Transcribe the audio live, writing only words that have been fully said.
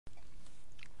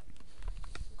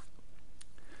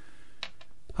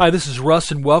Hi, this is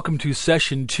Russ, and welcome to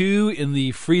Session 2 in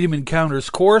the Freedom Encounters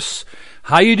course.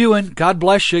 How you doing? God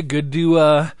bless you. Good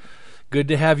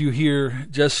to have you here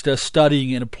just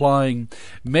studying and applying.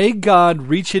 May God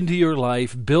reach into your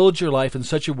life, build your life in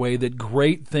such a way that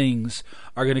great things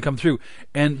are going to come through.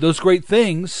 And those great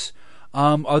things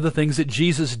are the things that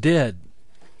Jesus did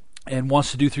and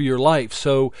wants to do through your life.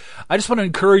 So I just want to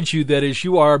encourage you that as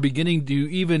you are beginning to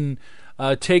even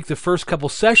take the first couple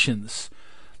sessions,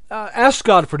 ask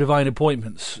God for divine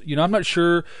appointments. I'm not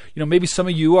sure, maybe some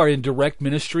of you are in direct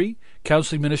ministry,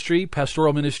 counseling ministry,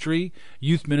 pastoral ministry,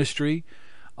 youth ministry.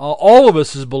 All of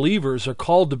us as believers are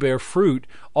called to bear fruit.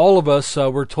 All of us,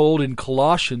 we're told in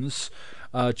Colossians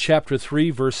chapter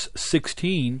 3, verse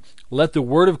 16, let the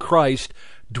word of Christ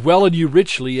dwell in you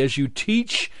richly as you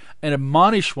teach and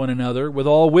admonish one another with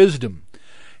all wisdom.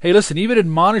 Hey, listen, even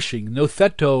admonishing,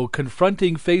 notheto,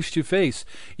 confronting face to face,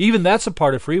 even that's a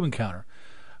part of Freedom Encounter.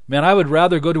 Man, I would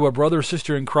rather go to a brother or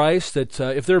sister in Christ that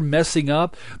if they're messing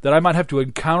up, that I might have to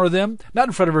encounter them, not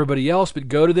in front of everybody else, but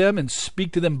go to them and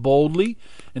speak to them boldly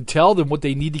and tell them what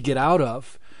they need to get out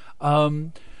of.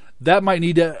 That might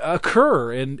need to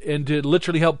occur and to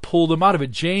literally help pull them out of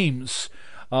it. James,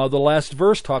 the last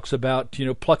verse, talks about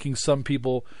plucking some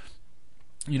people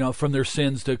from their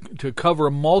sins to cover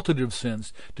a multitude of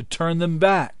sins, to turn them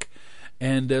back.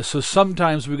 And so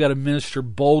sometimes we've got to minister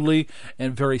boldly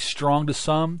and very strong to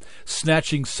some,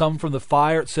 snatching some from the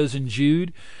fire, it says in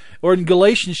Jude. Or in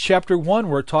Galatians chapter 1,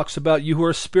 where it talks about you who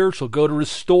are spiritual, go to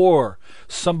restore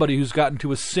somebody who's gotten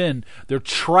to a sin. They're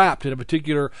trapped in a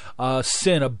particular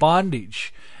sin, a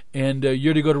bondage. And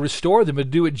you're to go to restore them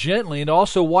and do it gently, and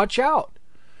also watch out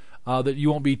that you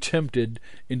won't be tempted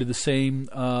into the same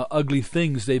ugly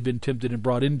things they've been tempted and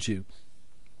brought into.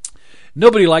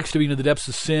 Nobody likes to be in the depths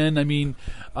of sin. I mean,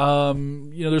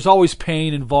 there's always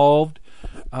pain involved.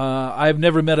 I've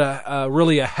never met a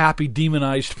really happy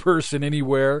demonized person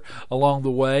anywhere along the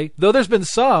way. Though there's been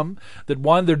some that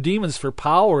wanted their demons for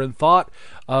power and thought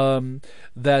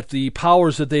that the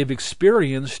powers that they've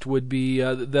experienced would be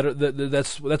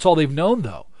that's all they've known.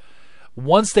 Though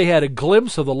once they had a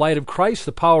glimpse of the light of Christ,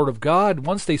 the power of God,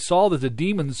 once they saw that the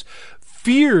demons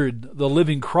feared the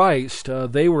living Christ,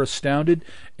 they were astounded,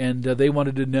 and they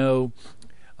wanted to know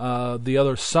the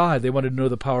other side. They wanted to know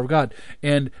the power of God.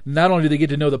 And not only did they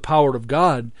get to know the power of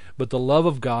God, but the love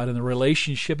of God and the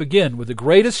relationship, again, with the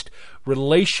greatest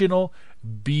relational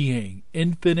being,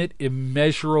 infinite,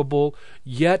 immeasurable,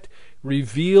 yet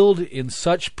revealed in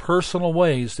such personal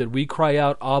ways that we cry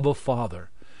out, Abba, Father.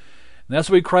 And that's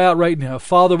what we cry out right now.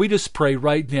 Father, we just pray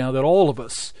right now that all of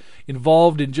us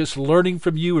involved in just learning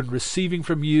from you and receiving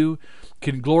from you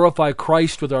can glorify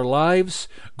Christ with our lives,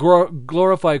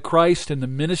 glorify Christ in the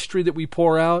ministry that we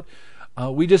pour out.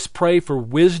 We just pray for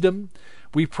wisdom.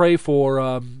 We pray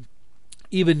for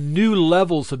even new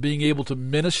levels of being able to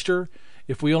minister.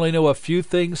 If we only know a few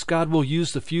things, God will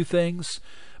use the few things.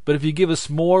 But if you give us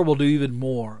more, we'll do even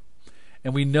more.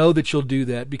 And we know that you'll do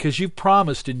that because you've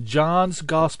promised in John's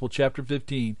Gospel, chapter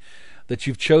 15, that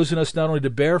you've chosen us not only to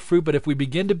bear fruit, but if we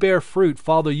begin to bear fruit,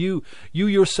 Father, you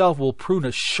yourself will prune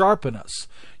us, sharpen us.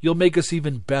 You'll make us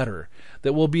even better,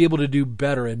 that we'll be able to do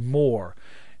better and more.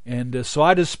 And so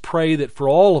I just pray that for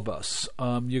all of us,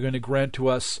 you're going to grant to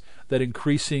us that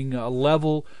increasing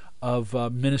level of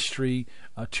ministry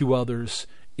to others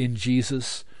in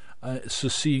Jesus, so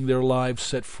seeing their lives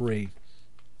set free.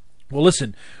 Well,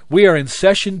 listen, we are in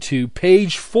Session 2,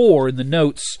 page 4 in the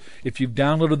notes, if you've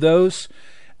downloaded those.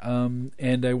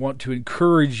 And I want to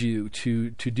encourage you to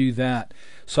do that.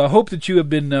 So I hope that you have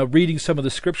been reading some of the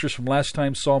scriptures from last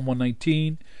time, Psalm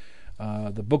 119.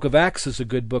 The book of Acts is a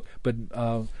good book, but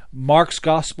Mark's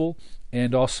Gospel,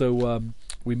 and also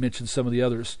we mentioned some of the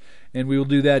others. And we will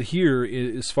do that here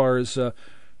as far as 2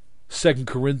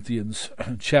 Corinthians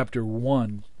chapter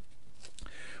 1.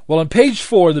 Well, on page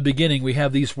 4, in the beginning, we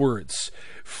have these words,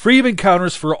 Freedom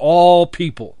Encounters for all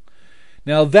people.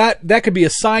 Now, that could be a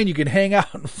sign you can hang out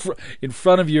in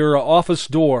front of your office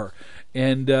door.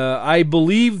 And I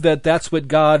believe that that's what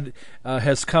God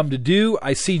has come to do.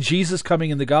 I see Jesus coming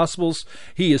in the Gospels.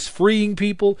 He is freeing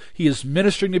people. He is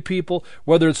ministering to people,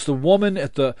 whether it's the woman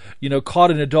at the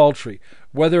caught in adultery,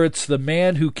 whether it's the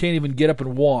man who can't even get up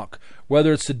and walk,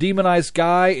 whether it's the demonized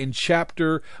guy in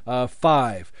chapter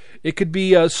 5. It could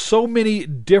be so many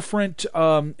different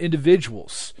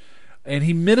individuals. And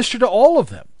he ministered to all of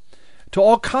them, to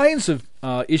all kinds of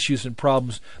issues and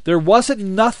problems. There wasn't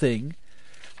nothing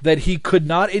that he could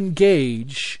not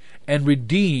engage and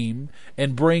redeem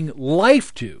and bring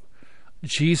life to.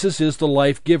 Jesus is the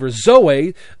life giver.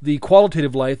 Zoe, the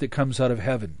qualitative life that comes out of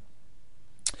heaven.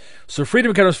 So freedom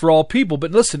encounters for all people,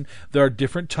 but listen, there are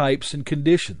different types and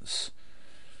conditions.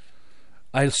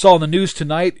 I saw in the news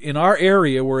tonight in our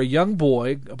area where a young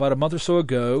boy, about a month or so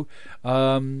ago,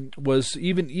 was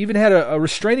even had a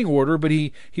restraining order, but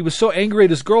he was so angry at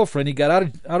his girlfriend, he got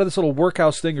out of this little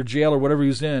workhouse thing or jail or whatever he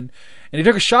was in, and he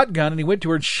took a shotgun and he went to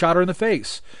her and shot her in the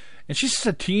face. And she's just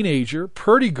a teenager,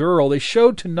 pretty girl. They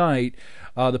showed tonight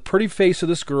the pretty face of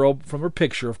this girl from her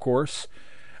picture, of course.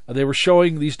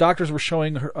 These doctors were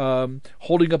showing her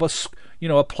holding up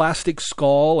a plastic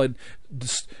skull and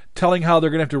telling how they're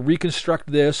going to have to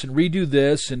reconstruct this and redo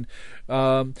this, and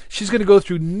she's going to go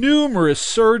through numerous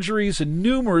surgeries and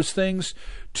numerous things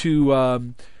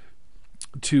to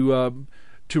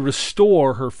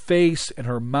restore her face and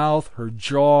her mouth, her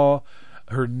jaw,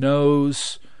 her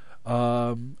nose.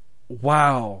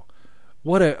 Wow,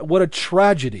 what a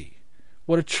tragedy!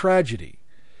 What a tragedy!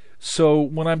 So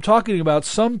when I'm talking about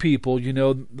some people,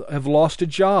 have lost a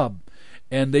job,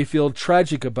 and they feel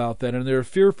tragic about that, and they're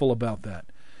fearful about that,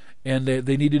 and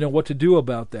they need to know what to do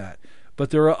about that. But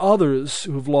there are others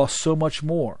who have lost so much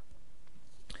more.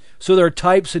 So there are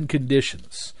types and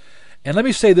conditions. And let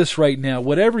me say this right now,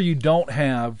 whatever you don't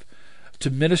have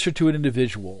to minister to an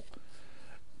individual,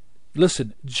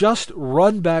 listen, just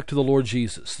run back to the Lord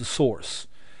Jesus, the source.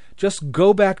 Just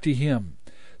go back to Him.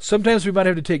 Sometimes we might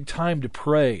have to take time to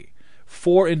pray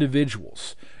for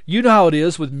individuals. You know how it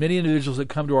is with many individuals that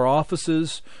come to our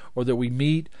offices or that we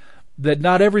meet, that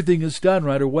not everything is done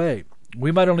right away. We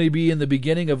might only be in the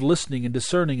beginning of listening and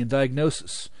discerning and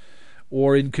diagnosis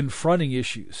or in confronting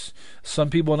issues. Some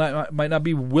people might not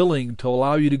be willing to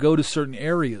allow you to go to certain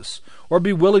areas or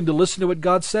be willing to listen to what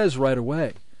God says right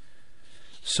away.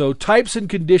 So types and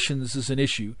conditions is an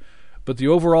issue, but the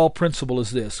overall principle is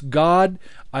this. God,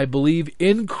 I believe,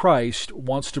 in Christ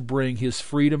wants to bring His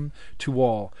freedom to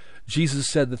all. Jesus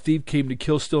said the thief came to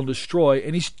kill, steal, and destroy,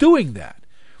 and He's doing that.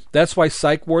 That's why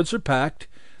psych wards are packed.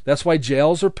 That's why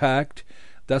jails are packed.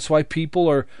 That's why people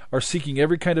are seeking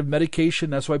every kind of medication.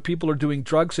 That's why people are doing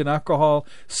drugs and alcohol,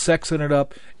 sexing it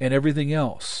up, and everything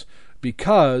else,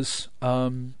 because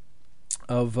of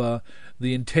the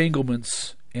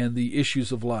entanglements and the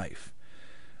issues of life.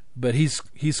 But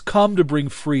he's come to bring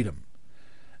freedom,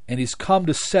 and He's come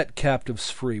to set captives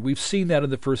free. We've seen that in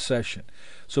the first session.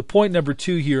 So point number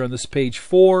 2 here on this page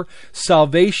 4,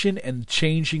 salvation and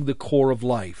changing the core of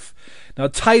life. Now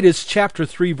Titus chapter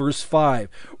 3 verse 5,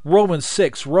 Romans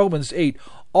 6, Romans 8,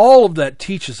 all of that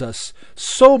teaches us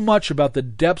so much about the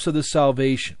depths of the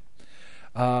salvation.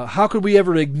 How could we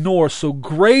ever ignore so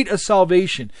great a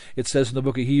salvation, it says in the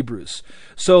book of Hebrews.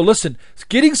 So listen,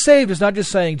 getting saved is not just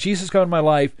saying, Jesus come in my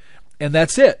life, and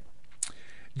that's it.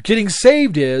 Getting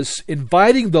saved is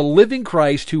inviting the living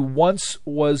Christ who once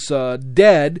was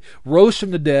dead, rose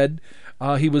from the dead.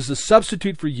 He was the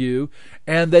substitute for you,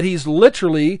 and that He's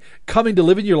literally coming to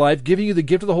live in your life, giving you the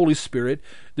gift of the Holy Spirit.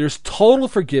 There's total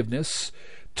forgiveness,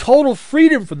 total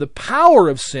freedom from the power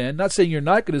of sin. Not saying you're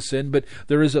not going to sin, but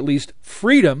there is at least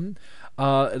freedom,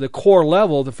 the core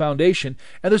level, the foundation,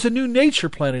 and there's a new nature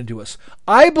planted into us.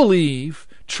 I believe,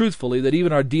 truthfully, that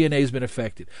even our DNA has been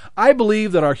affected. I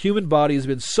believe that our human body has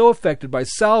been so affected by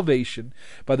salvation,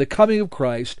 by the coming of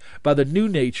Christ, by the new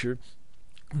nature,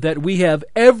 that we have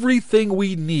everything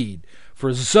we need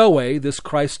for Zoe, this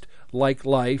Christ-like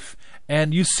life,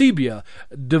 and Eusebia,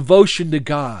 devotion to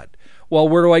God. Well,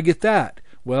 where do I get that?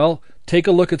 Well, take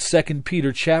a look at 2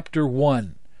 Peter chapter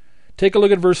 1. Take a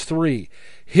look at verse 3.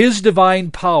 His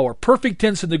divine power, perfect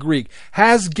tense in the Greek,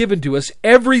 has given to us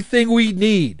everything we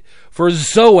need for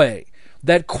Zoe,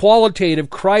 that qualitative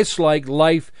Christ-like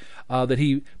life that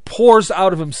He pours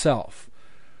out of Himself.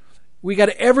 We got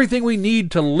everything we need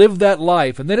to live that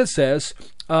life. And then it says,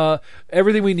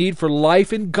 everything we need for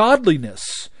life in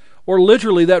godliness. Or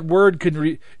literally, that word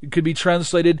could be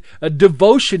translated a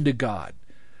devotion to God.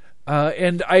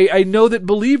 And I know that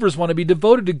believers want to be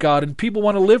devoted to God, and people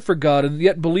want to live for God, and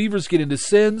yet believers get into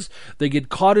sins, they get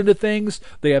caught into things,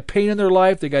 they have pain in their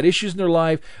life, they got issues in their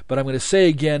life. But I'm going to say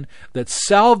again that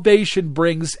salvation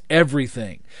brings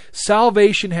everything.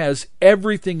 Salvation has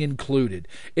everything included.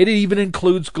 It even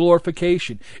includes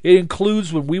glorification. It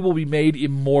includes when we will be made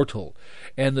immortal.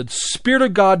 And the Spirit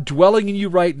of God dwelling in you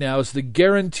right now is the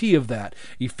guarantee of that.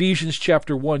 Ephesians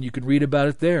chapter 1, you can read about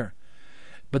it there.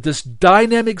 But this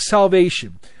dynamic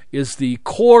salvation is the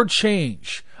core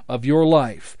change of your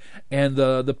life. And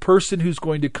the person who's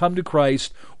going to come to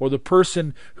Christ, or the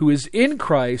person who is in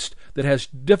Christ that has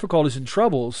difficulties and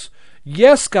troubles,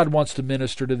 yes, God wants to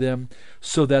minister to them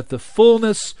so that the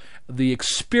fullness, the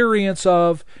experience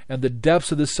of, and the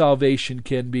depths of this salvation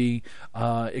can be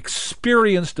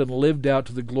experienced and lived out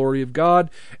to the glory of God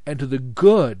and to the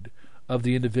good of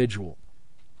the individual.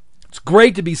 It's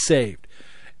great to be saved.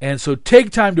 And so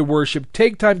take time to worship,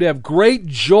 take time to have great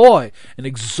joy and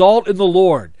exalt in the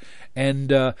Lord.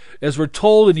 And as we're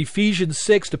told in Ephesians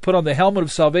 6 to put on the helmet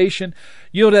of salvation,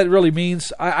 you know what that really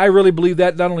means? I really believe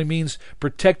that not only means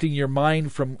protecting your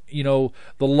mind from, the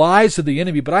lies of the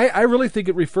enemy, but I really think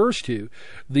it refers to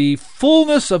the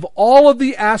fullness of all of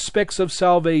the aspects of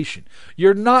salvation.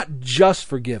 You're not just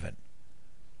forgiven,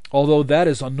 although that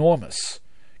is enormous,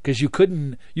 because you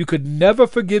could never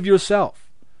forgive yourself.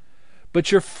 But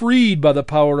you're freed by the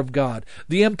power of God,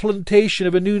 the implantation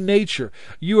of a new nature.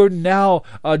 You are now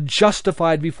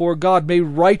justified before God, made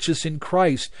righteous in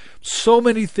Christ. So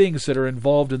many things that are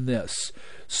involved in this.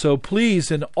 So please,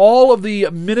 in all of the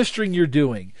ministering you're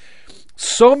doing,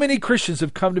 so many Christians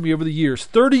have come to me over the years.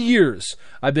 30 years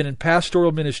I've been in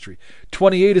pastoral ministry.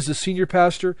 28 as a senior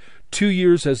pastor, 2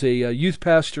 years as a youth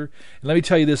pastor. And let me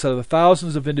tell you this, out of the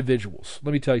thousands of individuals,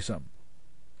 let me tell you something.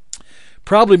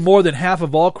 Probably more than half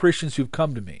of all Christians who've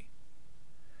come to me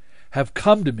have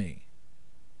come to me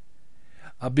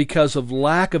because of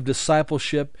lack of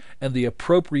discipleship and the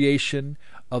appropriation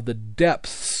of the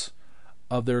depths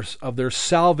of their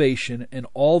salvation and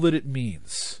all that it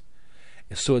means.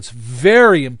 So it's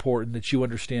very important that you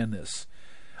understand this.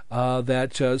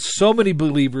 That so many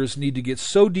believers need to get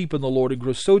so deep in the Lord and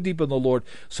grow so deep in the Lord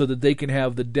so that they can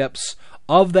have the depths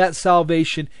of that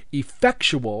salvation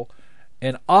effectual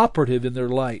and operative in their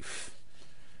life.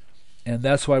 And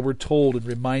that's why we're told and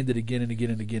reminded again and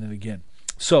again and again and again.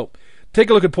 So,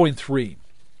 take a look at point 3.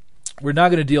 We're now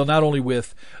going to deal not only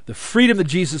with the freedom that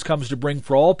Jesus comes to bring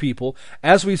for all people,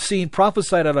 as we've seen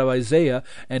prophesied out of Isaiah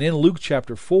and in Luke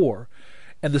chapter 4,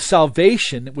 and the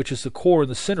salvation, which is the core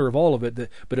and the center of all of it,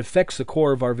 but affects the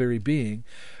core of our very being,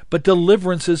 but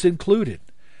deliverance is included.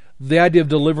 The idea of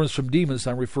deliverance from demons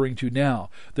I'm referring to now,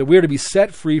 that we are to be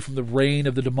set free from the reign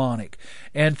of the demonic.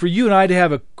 And for you and I to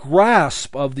have a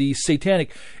grasp of the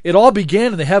satanic, it all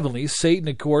began in the heavenlies. Satan,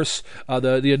 of course,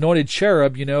 the anointed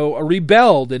cherub,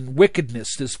 rebelled, and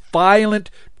wickedness, this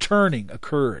violent turning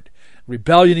occurred.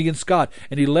 Rebellion against God,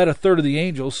 and he led a third of the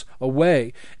angels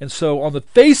away. And so on the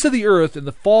face of the earth, in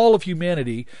the fall of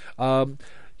humanity,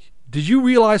 did you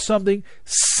realize something?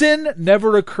 Sin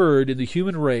never occurred in the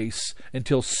human race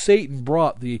until Satan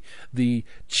brought the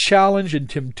challenge and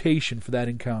temptation for that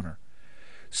encounter.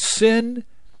 Sin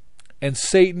and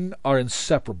Satan are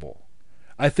inseparable.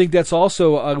 I think that's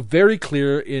also very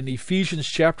clear in Ephesians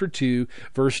chapter 2,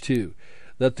 verse 2,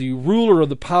 that the ruler of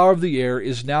the power of the air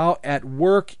is now at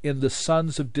work in the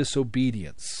sons of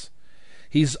disobedience.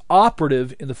 He's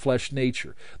operative in the flesh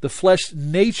nature. The flesh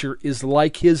nature is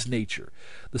like his nature.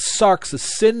 The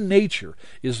sin nature,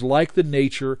 is like the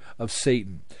nature of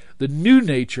Satan. The new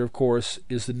nature, of course,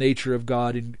 is the nature of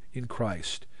God in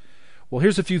Christ. Well,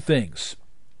 here's a few things.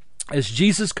 As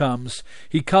Jesus comes,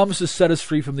 he comes to set us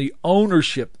free from the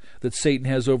ownership that Satan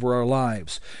has over our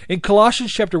lives. In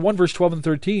Colossians chapter 1, verse 12 and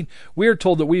 13, we are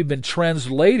told that we've been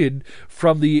translated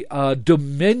from the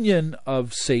dominion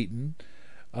of Satan,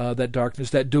 that darkness,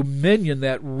 that dominion,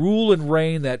 that rule and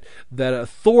reign, that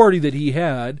authority that he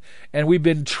had, and we've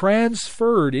been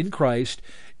transferred in Christ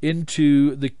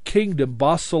into the kingdom,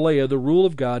 basileia, the rule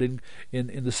of God in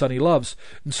the Son he loves.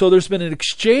 And so there's been an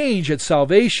exchange at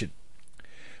salvation.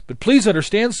 But please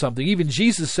understand something. Even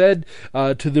Jesus said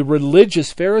to the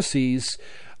religious Pharisees,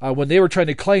 when they were trying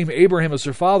to claim Abraham as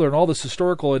their father and all this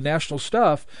historical and national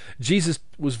stuff, Jesus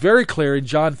was very clear in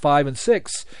John 5 and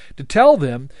 6 to tell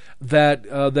them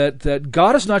that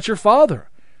God is not your father,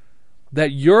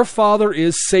 that your father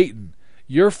is Satan,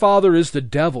 your father is the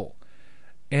devil,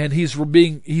 and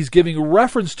he's giving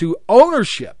reference to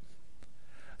ownership.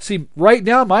 See, right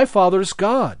now my father is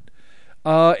God,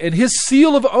 and his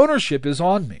seal of ownership is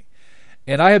on me,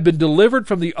 and I have been delivered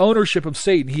from the ownership of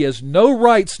Satan. He has no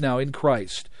rights now in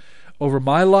Christ over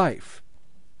my life.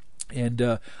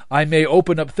 And I may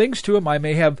open up things to him. I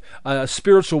may have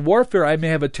spiritual warfare. I may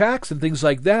have attacks and things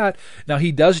like that. Now,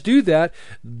 he does do that.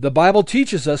 The Bible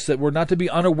teaches us that we're not to be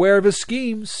unaware of his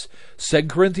schemes. 2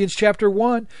 Corinthians chapter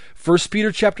 1. 1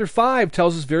 Peter chapter 5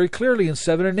 tells us very clearly in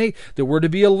 7 and 8 that we're to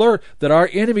be alert, that our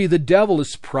enemy, the devil,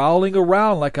 is prowling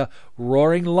around like a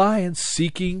roaring lion,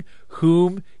 seeking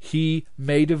whom he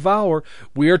may devour.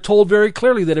 We are told very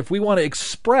clearly that if we want to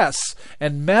express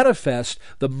and manifest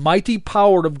the mighty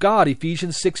power of God,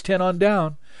 Ephesians 6:10 on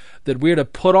down, that we are to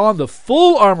put on the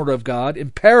full armor of God,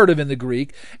 imperative in the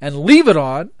Greek, and leave it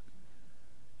on.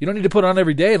 You don't need to put it on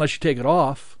every day unless you take it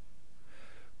off.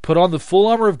 Put on the full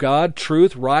armor of God,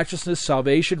 truth, righteousness,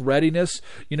 salvation, readiness,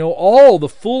 all the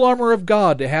full armor of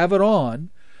God, to have it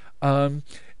on.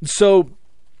 So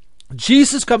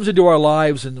Jesus comes into our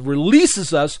lives and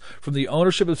releases us from the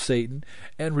ownership of Satan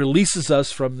and releases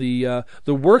us from the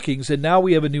workings, and now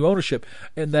we have a new ownership,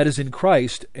 and that is in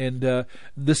Christ, and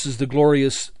this is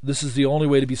the only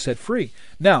way to be set free.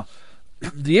 Now,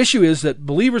 the issue is that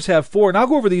believers have four, and I'll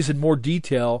go over these in more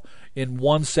detail in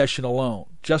one session alone,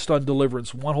 just on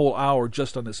deliverance, one whole hour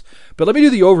just on this. But let me do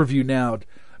the overview now,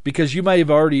 because you might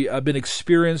have already been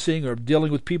experiencing or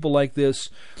dealing with people like this.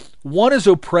 One is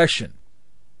oppression.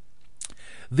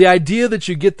 The idea that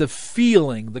you get the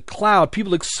feeling, the cloud,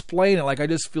 people explain it like, I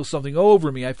just feel something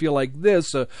over me. I feel like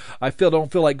this.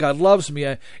 Don't feel like God loves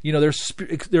me.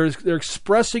 They're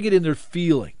expressing it in their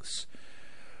feelings.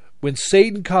 When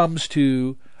Satan comes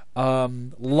to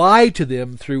lie to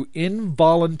them through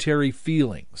involuntary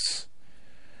feelings,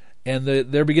 and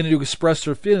they're beginning to express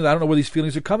their feelings. I don't know where these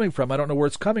feelings are coming from. I don't know where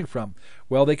it's coming from.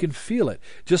 Well, they can feel it.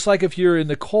 Just like if you're in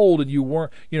the cold and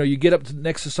you get up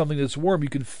next to something that's warm, you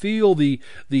can feel the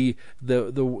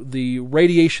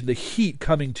radiation, the heat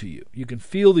coming to you. You can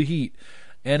feel the heat.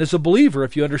 And as a believer,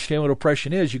 if you understand what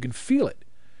oppression is, you can feel it.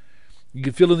 You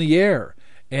can feel it in the air.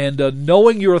 And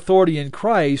knowing your authority in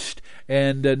Christ,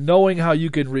 and knowing how you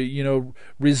can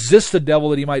resist the devil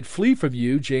that he might flee from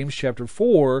you, James chapter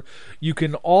 4, you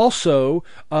can also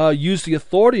use the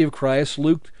authority of Christ,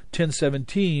 Luke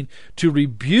 10:17, to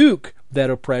rebuke that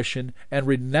oppression and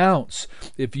renounce.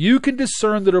 If you can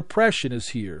discern that oppression is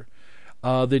here,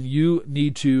 then you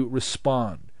need to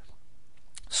respond.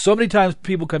 So many times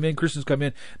Christians come in,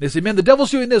 and they say, man, the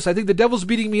devil's doing this. I think the devil's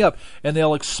beating me up. And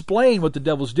they'll explain what the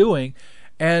devil's doing.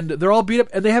 And they're all beat up,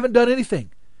 and they haven't done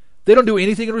anything. They don't do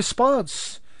anything in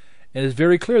response. And it's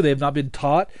very clear they have not been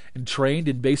taught and trained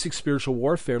in basic spiritual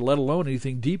warfare, let alone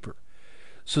anything deeper.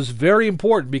 So it's very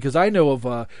important, because I know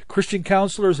of Christian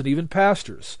counselors and even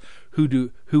pastors who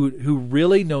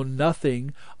really know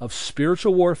nothing of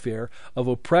spiritual warfare, of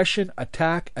oppression,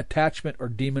 attack, attachment, or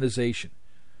demonization.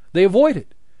 They avoid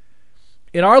it.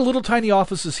 In our little tiny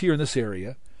offices here in this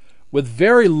area, with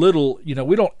very little,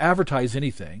 we don't advertise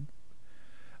anything.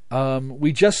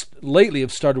 We just lately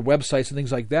have started websites and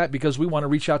things like that because we want to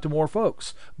reach out to more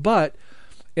folks. But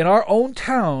in our own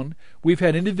town, we've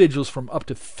had individuals from up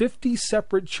to 50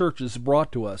 separate churches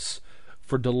brought to us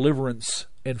for deliverance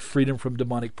and freedom from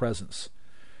demonic presence.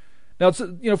 Now, it's,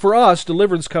 for us,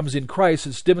 deliverance comes in Christ.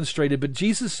 It's demonstrated. But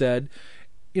Jesus said,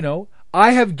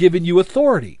 I have given you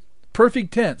authority.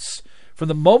 Perfect tense. From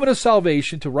the moment of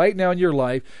salvation to right now in your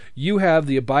life, you have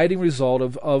the abiding result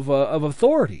of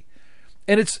authority.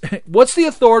 And what's the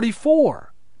authority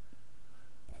for?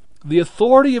 The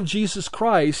authority of Jesus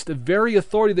Christ, the very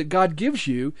authority that God gives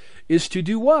you, is to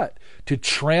do what? To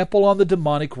trample on the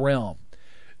demonic realm.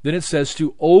 Then it says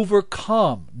to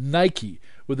overcome, Nike,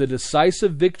 with a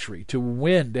decisive victory, to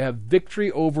win, to have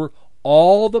victory over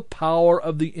all the power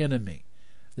of the enemy.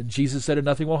 Then Jesus said, and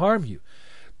nothing will harm you.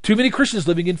 Too many Christians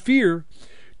living in fear,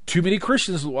 too many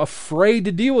Christians afraid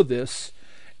to deal with this,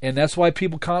 and that's why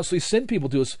people constantly send people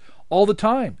to us all the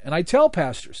time. And I tell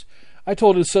pastors, I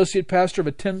told an associate pastor of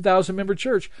a 10,000 member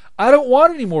church, I don't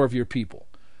want any more of your people.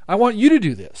 I want you to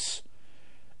do this.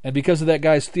 And because of that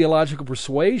guy's theological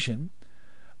persuasion,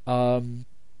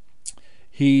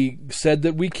 he said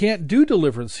that we can't do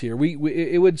deliverance here.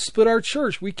 It would split our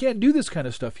church. We can't do this kind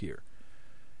of stuff here.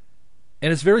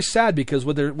 And it's very sad, because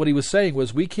what he was saying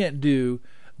was, we can't do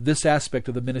this aspect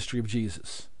of the ministry of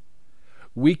Jesus.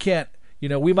 We can't.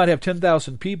 We might have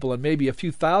 10,000 people, and maybe a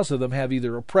few thousand of them have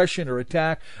either oppression or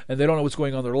attack, and they don't know what's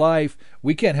going on in their life.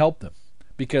 We can't help them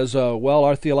because,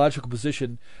 our theological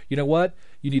position, you know what?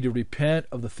 You need to repent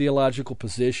of the theological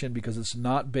position, because it's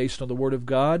not based on the Word of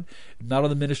God, not on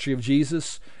the ministry of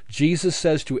Jesus. Jesus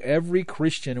says to every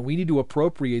Christian, and we need to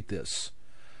appropriate this,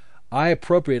 I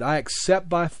accept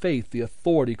by faith the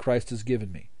authority Christ has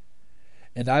given me.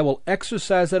 And I will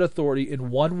exercise that authority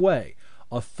in one way,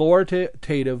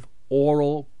 authoritative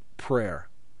oral prayer,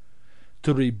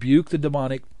 to rebuke the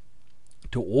demonic,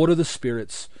 to order the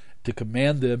spirits, to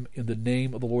command them in the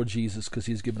name of the Lord Jesus, because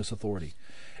He's given us authority.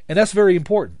 And that's very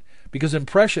important, because in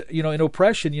oppression,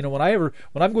 when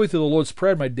I'm going through the Lord's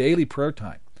Prayer, my daily prayer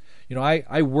time,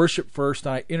 I worship first,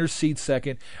 and I intercede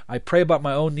second. I pray about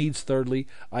my own needs thirdly.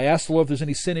 I ask the Lord if there's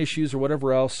any sin issues or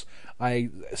whatever else. I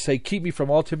say, keep me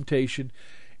from all temptation.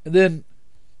 And then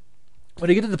when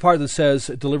I get to the part that says,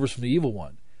 deliver us from the evil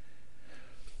one,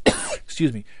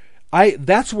 excuse me,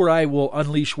 that's where I will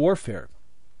unleash warfare.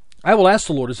 I will ask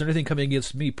the Lord, is there anything coming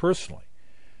against me personally?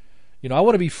 I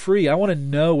want to be free. I want to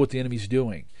know what the enemy's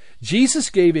doing. Jesus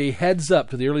gave a heads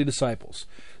up to the early disciples.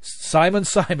 Simon,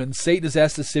 Simon, Satan has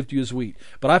asked to sift you as wheat,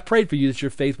 but I've prayed for you that your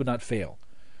faith would not fail.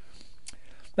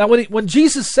 Now, when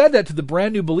Jesus said that to the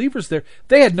brand new believers there,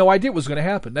 they had no idea what was going to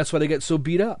happen. That's why they get so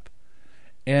beat up.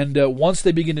 And once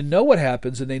they begin to know what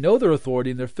happens, and they know their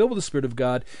authority, and they're filled with the Spirit of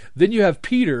God, then you have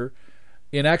Peter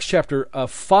in Acts chapter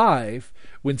 5,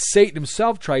 when Satan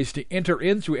himself tries to enter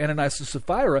in through Ananias and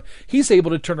Sapphira, he's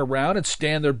able to turn around and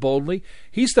stand there boldly.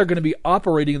 He's there going to be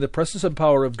operating in the presence and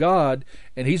power of God,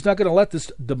 and he's not going to let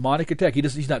this demonic attack.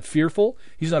 He's not fearful.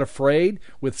 He's not afraid,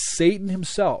 with Satan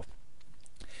himself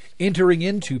entering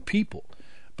into people.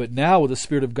 But now with the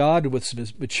Spirit of God and with some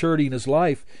maturity in his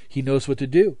life, he knows what to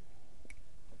do.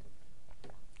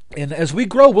 And as we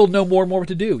grow, we'll know more and more what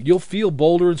to do. You'll feel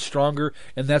bolder and stronger,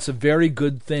 and that's a very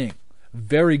good thing.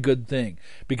 Very good thing.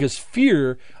 Because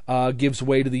fear gives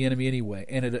way to the enemy anyway.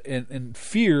 And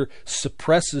fear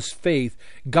suppresses faith.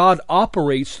 God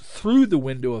operates through the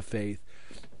window of faith.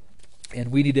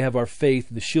 And we need to have our faith,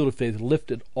 the shield of faith,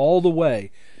 lifted all the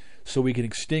way so we can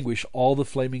extinguish all the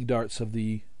flaming darts of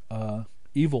the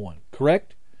evil one.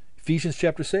 Correct? Ephesians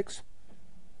chapter 6?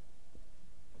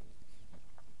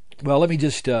 Well, let me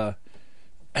just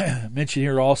mention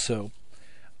here also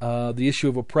the issue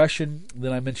of oppression.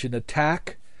 Then I mentioned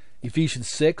attack. Ephesians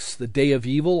 6, the day of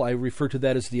evil. I refer to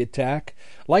that as the attack.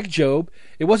 Like Job,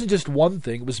 it wasn't just one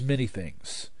thing, it was many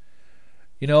things.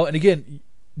 You know, and again,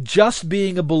 just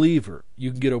being a believer,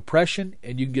 you can get oppression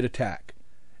and you can get attack.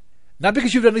 Not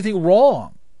because you've done anything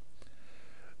wrong,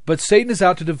 but Satan is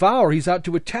out to devour. He's out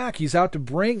to attack. He's out to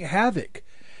bring havoc.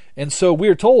 And so we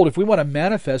are told if we want to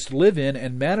manifest, live in,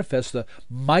 and manifest the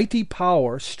mighty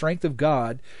power, strength of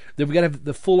God, then we've got to have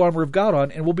the full armor of God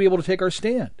on, and we'll be able to take our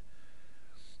stand.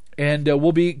 And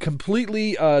we'll be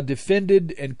completely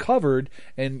defended and covered,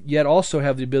 and yet also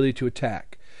have the ability to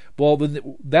attack. Well,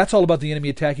 that's all about the enemy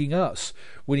attacking us.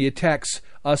 When he attacks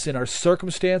us in our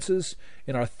circumstances,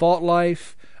 in our thought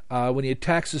life, when he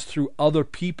attacks us through other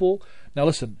people. Now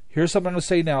listen, here's something I'm going to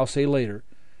say now, I'll say later.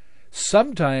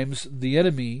 Sometimes the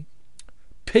enemy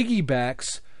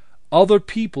piggybacks other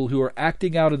people who are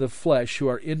acting out in the flesh, who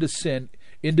are into sin,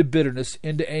 into bitterness,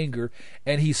 into anger,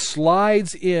 and he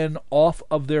slides in off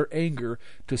of their anger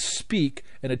to speak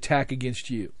an attack against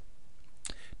you,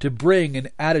 to bring an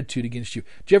attitude against you.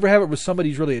 Do you ever have it where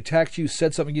somebody's really attacked you,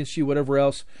 said something against you, whatever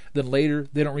else, then later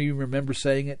they don't even remember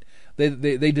saying it?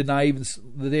 They deny even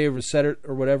that they ever said it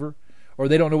or whatever, or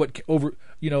they don't know what over.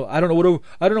 I don't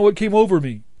know what came over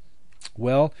me.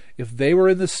 Well, if they were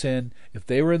in the sin, if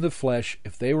they were in the flesh,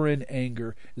 if they were in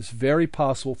anger, it's very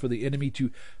possible for the enemy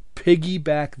to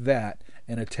piggyback that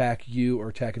and attack you or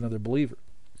attack another believer.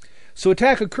 So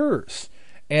attack occurs.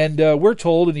 And we're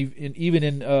told, and even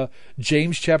in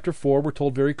James chapter 4, we're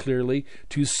told very clearly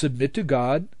to submit to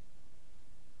God,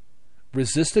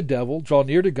 resist the devil, draw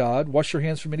near to God, wash your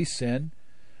hands from any sin,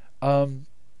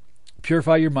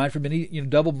 purify your mind from any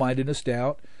double-mindedness,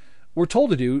 doubt. We're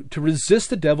told to resist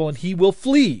the devil and he will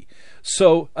flee.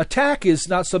 So attack is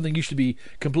not something you should be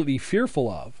completely fearful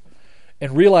of,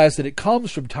 and realize that it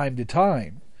comes from time to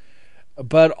time.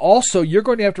 But also you're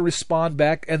going to have to respond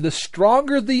back, and the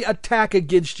stronger the attack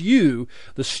against you,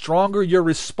 the stronger your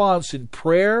response in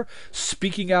prayer,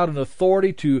 speaking out in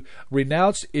authority to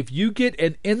renounce. If you get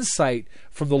an insight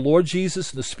from the Lord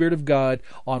Jesus and the Spirit of God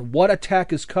on what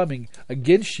attack is coming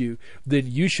against you, then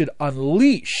you should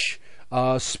unleash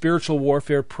spiritual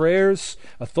warfare prayers,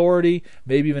 authority,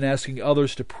 maybe even asking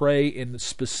others to pray in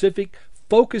specific,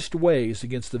 focused ways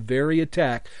against the very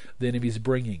attack the enemy's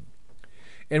bringing.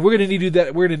 And we're going to need to do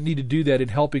that. We're going to need to do that in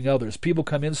helping others. People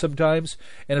come in sometimes,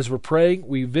 and as we're praying,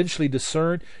 we eventually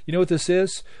discern. You know what this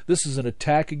is? This is an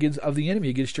attack of the enemy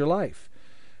against your life.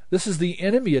 This is the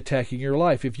enemy attacking your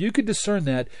life. If you could discern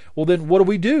that, well, then what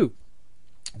do?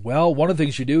 Well, one of the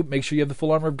things you do, make sure you have the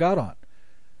full armor of God on.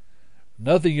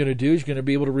 Another thing you're going to do is you're going to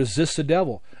be able to resist the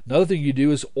devil. Another thing you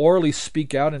do is orally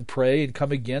speak out and pray and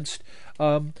come against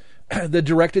the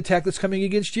direct attack that's coming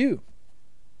against you.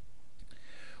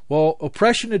 Well,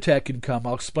 oppression attack can come.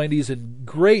 I'll explain these in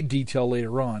great detail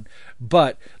later on.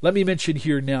 But let me mention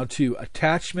here now too,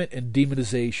 attachment and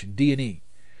demonization, D&E.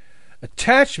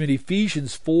 Attachment,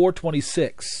 Ephesians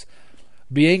 4:26.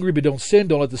 Be angry but don't sin.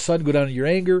 Don't let the sun go down in your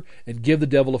anger, and give the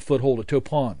devil a foothold, a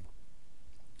topon.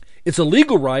 It's a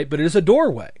legal right, but it is a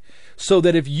doorway. So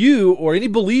that if you or any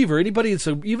believer, anybody that's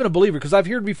even a believer, because I've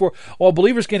heard before,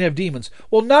 believers can't have demons.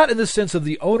 Well, not in the sense of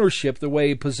the ownership, the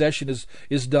way possession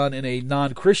is done in a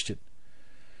non-Christian.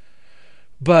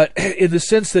 But in the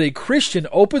sense that a Christian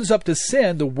opens up to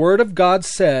sin, the Word of God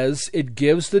says it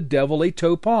gives the devil a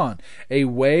topon, a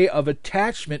way of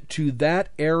attachment to that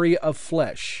area of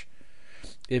flesh.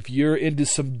 If you're into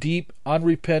some deep,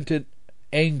 unrepentant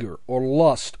anger or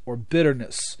lust or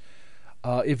bitterness,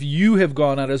 If you have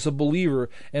gone out as a believer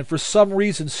and for some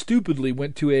reason stupidly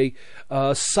went to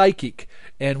a psychic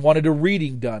and wanted a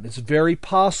reading done, it's very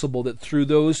possible that through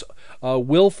those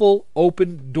willful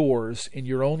open doors in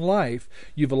your own life,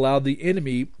 you've allowed the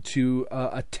enemy to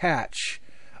attach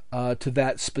to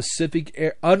that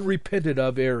specific unrepented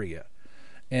of area.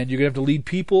 And you're going to have to lead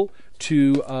people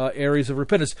to areas of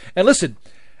repentance. And listen,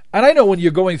 and I know when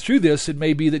you're going through this, it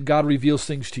may be that God reveals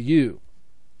things to you.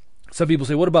 Some people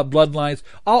say, what about bloodlines?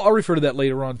 I'll refer to that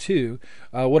later on too.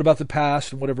 What about the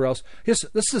past and whatever else?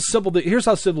 Here's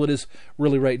how simple it is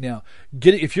really right now.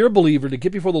 If you're a believer, to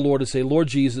get before the Lord and say, Lord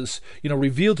Jesus,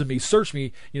 reveal to me, search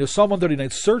me. Psalm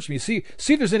 139, search me. See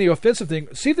if there's any offensive thing.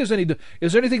 See if is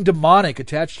there anything demonic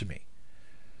attached to me?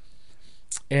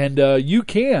 And you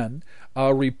can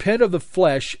repent of the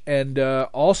flesh and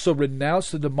also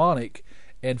renounce the demonic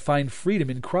and find freedom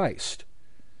in Christ.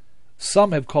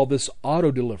 Some have called this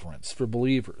auto-deliverance for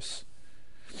believers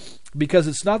because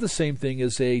it's not the same thing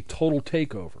as a total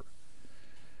takeover.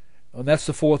 And that's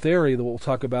the fourth area that we'll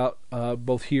talk about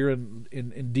both here and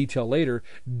in detail later,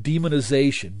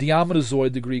 demonization,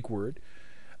 diamonizoid, the Greek word,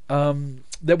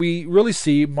 that we really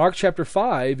see. Mark chapter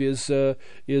 5 is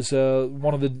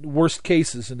one of the worst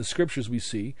cases in the Scriptures we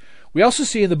see. We also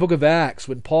see in the book of Acts,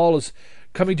 when Paul is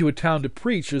coming to a town to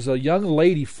preach, there's a young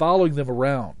lady following them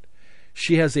around.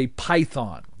 She has a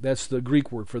python. That's the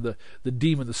Greek word for the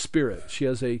demon, the spirit. She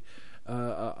has a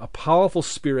powerful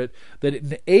spirit that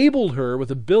enabled her with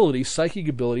abilities, psychic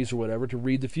abilities or whatever, to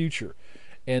read the future.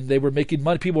 And they were making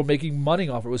money. People were making money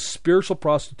off it. It was spiritual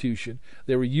prostitution.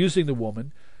 They were using the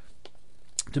woman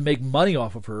to make money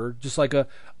off of her, just like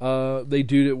they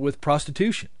do it with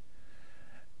prostitution.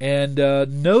 And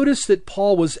notice that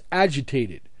Paul was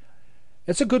agitated.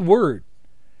 That's a good word.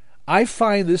 I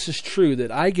find this is true,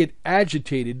 that I get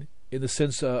agitated in the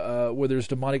sense where there's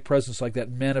demonic presence like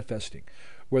that manifesting,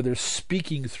 where they're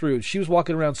speaking through. She was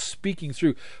walking around speaking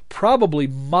through, probably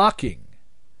mocking.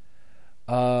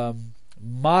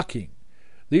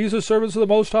 These are servants of the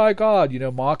Most High God,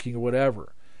 mocking or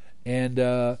whatever. And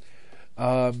the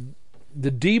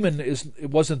demon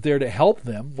it wasn't there to help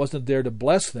them, wasn't there to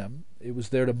bless them. It was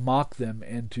there to mock them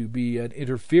and to be an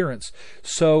interference.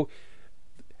 So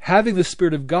having the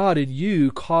Spirit of God in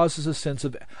you causes a sense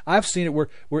of, I've seen it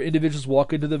where individuals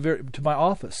walk into to my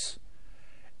office,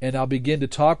 and I'll begin to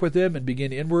talk with them and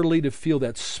begin inwardly to feel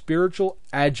that spiritual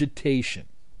agitation,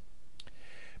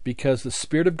 because the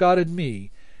Spirit of God in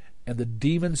me and the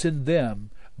demons in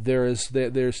them, there's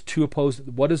two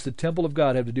opposed. What does the temple of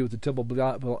God have to do with the temple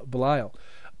of Belial?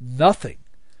 Nothing.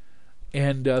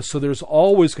 And so there's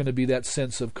always going to be that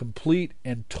sense of complete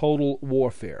and total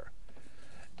warfare.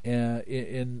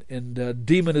 In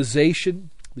demonization,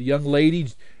 the young lady,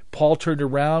 Paul turned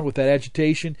around with that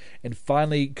agitation and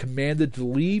finally commanded to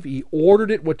leave. He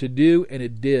ordered it what to do, and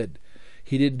it did.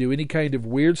 He didn't do any kind of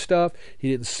weird stuff.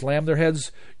 He didn't slam their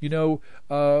heads,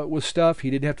 with stuff. He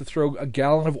didn't have to throw a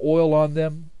gallon of oil on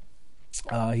them.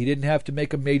 He didn't have to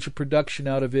make a major production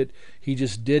out of it. He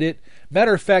just did it.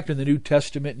 Matter of fact, in the New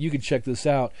Testament, you can check this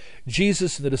out,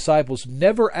 Jesus and the disciples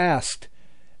never asked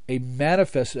a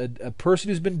person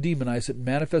who's been demonized, that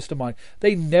manifest demonic,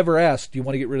 they never asked, do you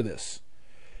want to get rid of this?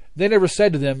 They never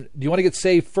said to them, do you want to get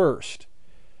saved first?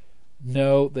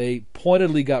 No, they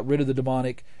pointedly got rid of the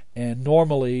demonic, and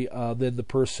normally then the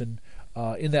person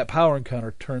in that power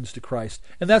encounter turns to Christ.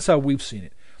 And that's how we've seen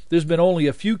it. There's been only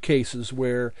a few cases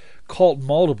where cult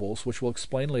multiples, which we'll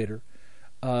explain later,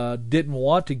 didn't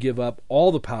want to give up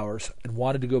all the powers and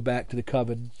wanted to go back to the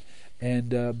coven and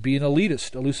be an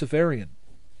elitist, a Luciferian.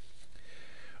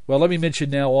 Well, let me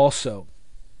mention now also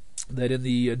that in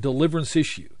the deliverance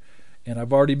issue, and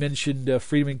I've already mentioned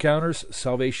Freedom Encounters,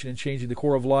 salvation and changing the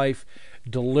core of life,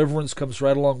 deliverance comes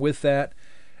right along with that.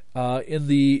 In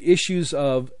the issues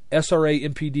of SRA,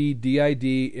 MPD,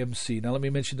 DID, MC. Now let me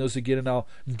mention those again, and I'll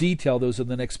detail those on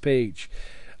the next page.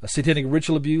 Satanic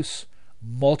ritual abuse,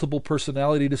 multiple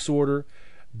personality disorder,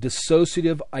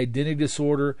 dissociative identity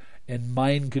disorder, and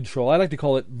mind control. I like to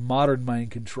call it modern mind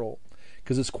control,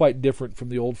 because it's quite different from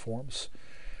the old forms.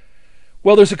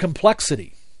 Well, there's a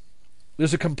complexity.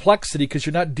 There's a complexity because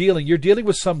you're dealing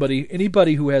with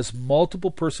anybody who has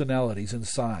multiple personalities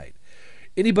inside.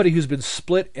 Anybody who's been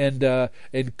split and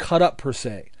cut up per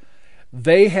se.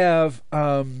 They have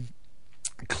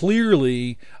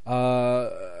clearly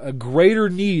a greater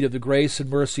need of the grace and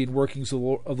mercy and workings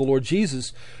of the Lord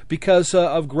Jesus because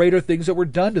of greater things that were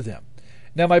done to them.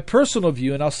 Now, my personal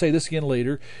view, and I'll say this again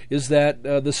later, is that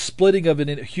the splitting of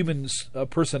a human's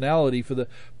personality for the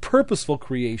purposeful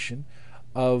creation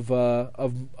of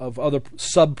other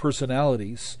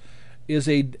sub-personalities is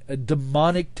a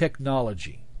demonic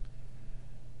technology.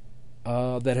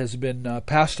 that has been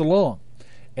passed along.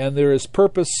 And there is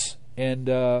purpose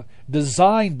and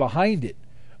design behind it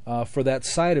for that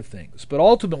side of things. But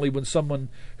ultimately, when someone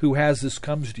who has this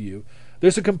comes to you,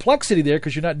 there's a complexity there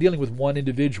because you're not dealing with one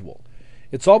individual.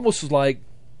 It's almost like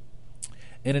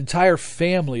an entire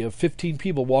family of 15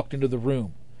 people walked into the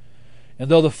room. And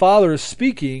though the Father is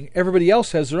speaking, everybody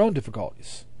else has their own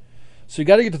difficulties. So you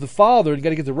got to get to the Father and you got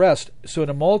to get the rest. So in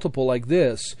a multiple like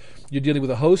this, you're dealing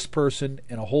with a host person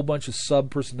and a whole bunch of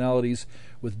sub-personalities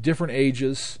with different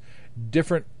ages,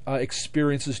 different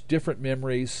experiences, different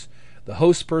memories. The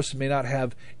host person may not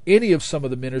have any of some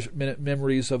of the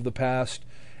memories of the past.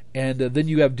 And then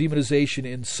you have demonization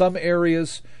in some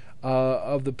areas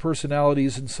of the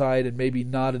personalities inside and maybe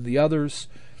not in the others.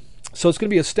 So it's going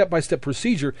to be a step-by-step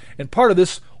procedure. And part of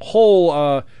this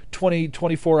whole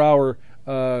 24-hour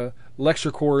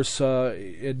lecture course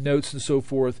and notes and so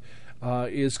forth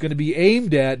is going to be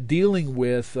aimed at dealing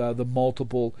with the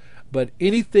multiple. But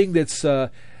anything that's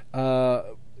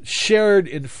shared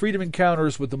in Freedom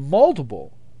Encounters with the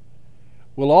multiple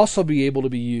will also be able to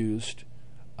be used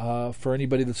for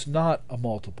anybody that's not a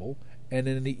multiple, and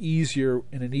in an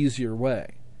easier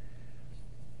way,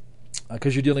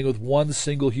 because you're dealing with one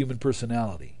single human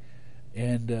personality.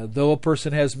 And though a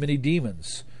person has many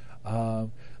demons,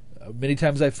 many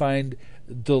times I find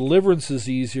deliverance is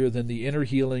easier than the inner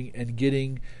healing and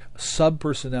getting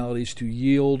sub-personalities to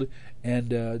yield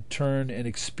and turn and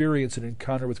experience an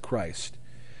encounter with Christ.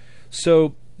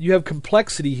 So you have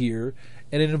complexity here,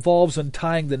 and it involves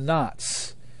untying the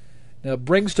knots. Now, it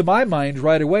brings to my mind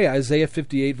right away Isaiah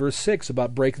 58, verse 6,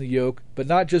 about breaking the yoke, but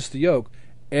not just the yoke,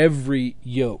 every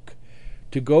yoke.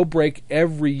 To go break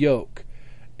every yoke.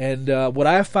 And what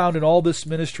I have found in all this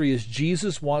ministry is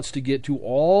Jesus wants to get to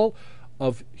all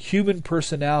of human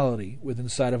personality within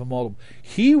inside of a multiple.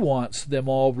 He wants them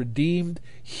all redeemed,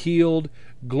 healed,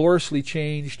 gloriously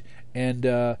changed, and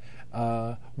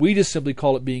we just simply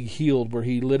call it being healed, where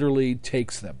He literally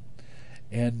takes them.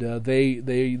 And they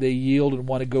yield and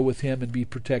want to go with Him and be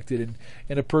protected,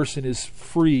 and a person is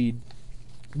freed.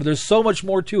 But there's so much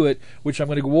more to it, which I'm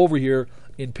going to go over here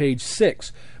in page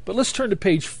 6. But let's turn to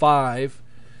page 5,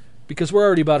 because we're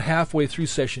already about halfway through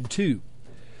session 2.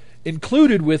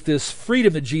 Included with this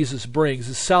freedom that Jesus brings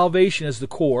is salvation as the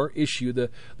core issue, the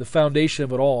foundation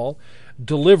of it all.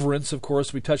 Deliverance, of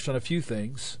course, we touched on a few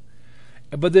things.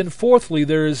 But then fourthly,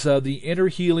 there is the inner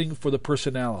healing for the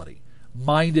personality,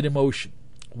 mind and emotion.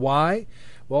 Why?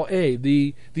 Well,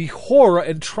 the horror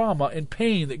and trauma and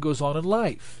pain that goes on in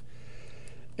life.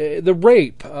 The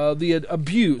rape, the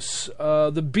abuse,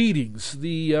 the beatings,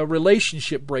 the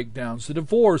relationship breakdowns, the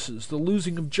divorces, the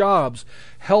losing of jobs,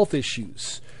 health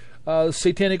issues,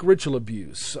 satanic ritual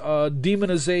abuse,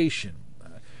 demonization,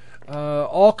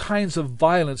 all kinds of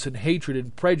violence and hatred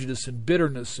and prejudice and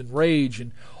bitterness and rage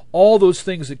and all those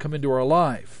things that come into our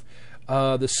life.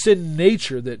 The sin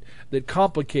nature that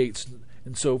complicates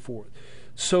and so forth.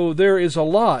 So there is a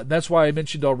lot. That's why I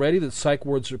mentioned already that psych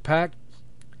wards are packed,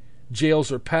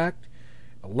 jails are packed.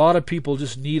 A lot of people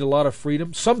just need a lot of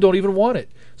freedom. Some don't even want it.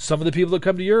 Some of the people that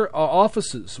come to your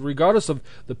offices, regardless of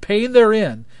the pain they're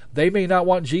in, they may not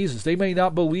want Jesus. They may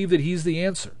not believe that He's the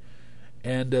answer.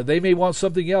 And they may want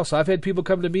something else. I've had people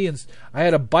come to me, and I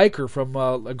had a biker from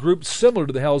a group similar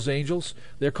to the Hells Angels.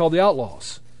 They're called the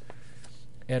Outlaws.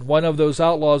 And one of those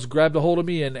outlaws grabbed a hold of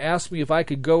me and asked me if I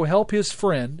could go help his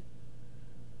friend,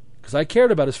 because I cared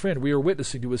about his friend. We were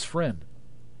witnessing to his friend.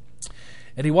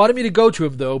 And he wanted me to go to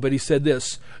him, though, but he said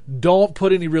this: don't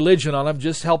put any religion on him,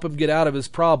 just help him get out of his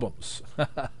problems.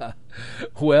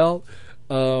 Well,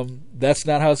 that's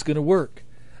not how it's going to work.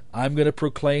 I'm going to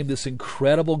proclaim this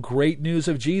incredible, great news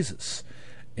of Jesus.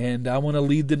 And I want to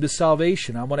lead them to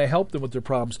salvation. I want to help them with their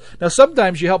problems. Now,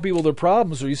 sometimes you help people with their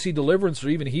problems, or you see deliverance or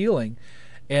even healing,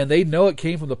 and they know it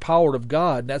came from the power of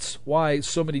God. And that's why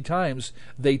so many times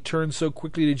they turn so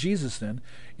quickly to Jesus then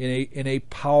in a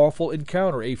powerful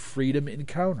encounter, a freedom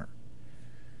encounter.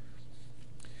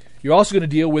 You're also going to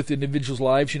deal with individuals'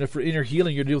 lives. For inner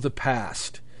healing, you're going to deal with the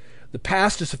past. The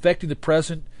past is affecting the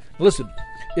present. Listen,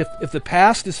 if the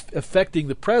past is affecting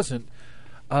the present,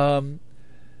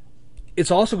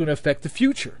 it's also going to affect the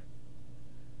future.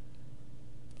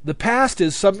 The past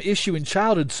is some issue in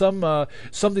childhood,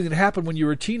 something that happened when you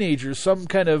were a teenager, some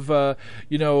kind of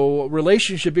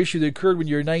relationship issue that occurred when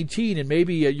you were 19, and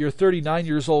maybe you're 39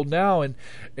 years old now, and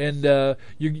you're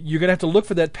going to have to look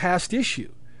for that past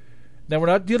issue. Now, we're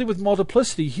not dealing with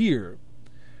multiplicity here,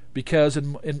 because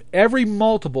in every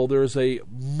multiple there is a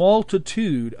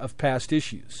multitude of past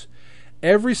issues.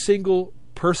 Every single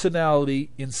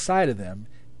personality inside of them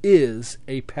is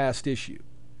a past issue.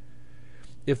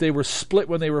 if they were split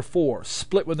when they were 4,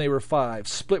 split when they were 5,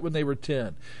 split when they were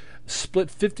 10, split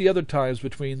 50 other times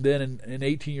between then and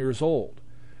 18 years old,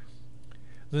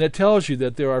 then that tells you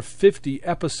that there are 50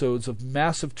 episodes of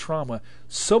massive trauma,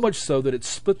 so much so that it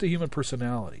split the human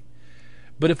personality.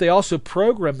 But if they also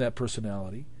programmed that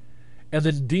personality, and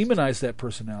then demonized that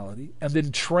personality, and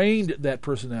then trained that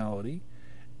personality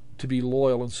to be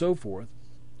loyal and so forth,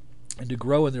 and to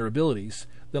grow in their abilities,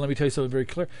 then let me tell you something very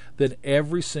clear. Then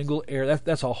every single area,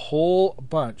 that's a whole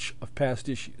bunch of past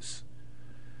issues.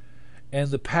 And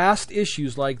the past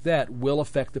issues like that will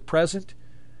affect the present,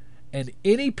 and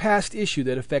any past issue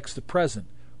that affects the present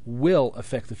will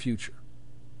affect the future.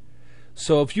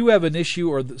 So if you have an issue,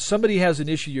 or somebody has an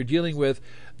issue you're dealing with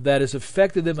that has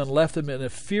affected them and left them in a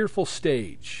fearful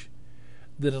stage,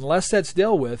 then unless that's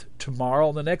dealt with, tomorrow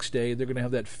and the next day, they're going to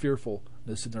have that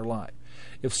fearfulness in their life.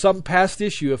 If some past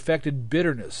issue affected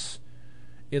bitterness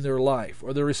in their life,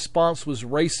 or their response was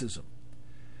racism,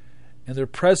 and their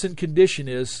present condition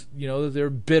is, that they're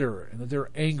bitter, and that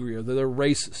they're angry, or that they're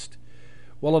racist,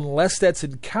 well, unless that's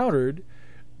encountered,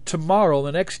 tomorrow,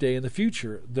 the next day, in the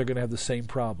future, they're going to have the same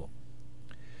problem.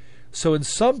 So in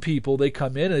some people, they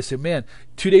come in and they say, man,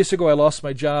 2 days ago I lost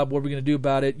my job. What are we going to do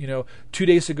about it? 2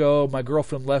 days ago my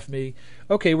girlfriend left me.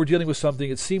 Okay, we're dealing with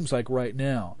something it seems like right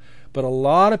now. But a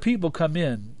lot of people come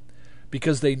in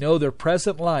because they know their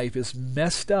present life is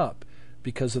messed up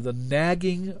because of the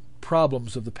nagging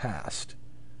problems of the past.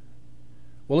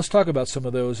 Well, let's talk about some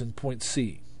of those in point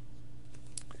C.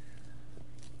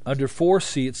 Under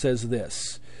 4C, it says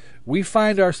this. When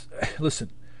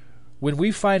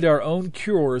we find our own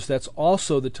cures, that's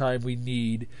also the time we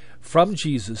need from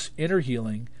Jesus inner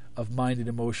healing of mind and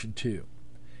emotion too.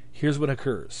 Here's what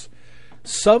occurs.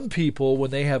 Some people,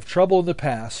 when they have trouble in the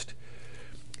past,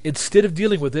 instead of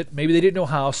dealing with it, maybe they didn't know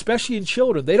how, especially in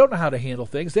children, they don't know how to handle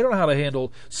things. They don't know how to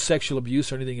handle sexual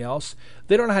abuse or anything else.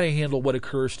 They don't know how to handle what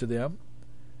occurs to them.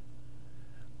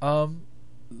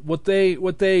 What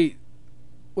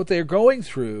they're going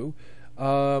through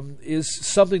is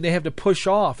something they have to push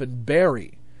off and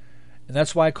bury. And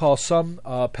that's why I call some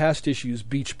past issues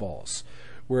beach balls,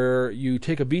 where you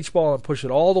take a beach ball and push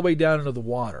it all the way down into the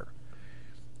water.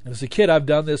 And as a kid, I've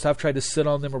done this. I've tried to sit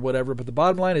on them or whatever. But the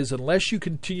bottom line is, unless you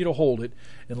continue to hold it,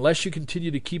 unless you continue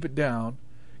to keep it down,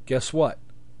 guess what?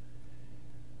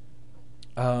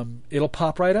 It'll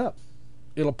pop right up.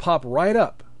 It'll pop right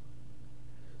up.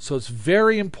 So it's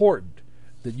very important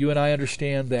that you and I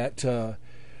understand that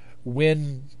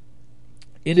when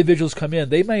individuals come in,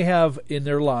 they may have in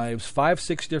their lives 5,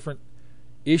 6 different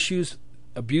issues,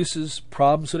 abuses,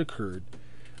 problems that occurred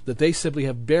that they simply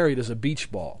have buried as a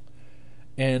beach ball.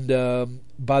 And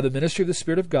by the ministry of the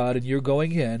Spirit of God, and you're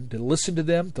going in to listen to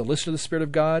them, to listen to the Spirit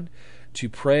of God, to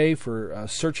pray for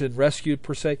search and rescue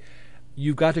per se,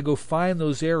 you've got to go find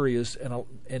those areas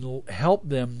and help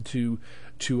them to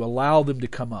allow them to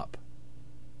come up.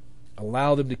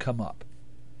 Allow them to come up.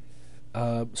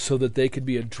 So that they can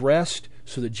be addressed,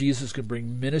 so that Jesus can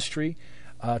bring ministry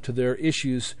to their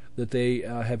issues that they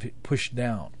have pushed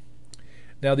down.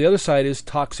 Now, the other side is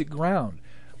toxic ground,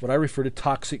 what I refer to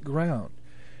toxic ground.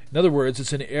 In other words,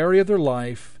 it's an area of their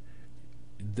life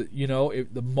that,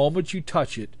 the moment you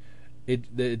touch it,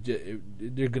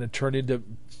 they're going to turn into,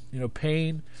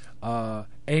 pain,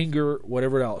 anger,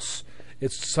 whatever else.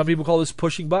 Some people call this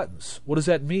pushing buttons. What does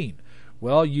that mean?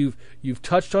 Well, you've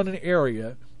touched on an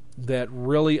area that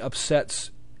really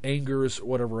upsets, angers,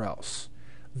 whatever else.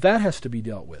 That has to be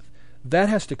dealt with. That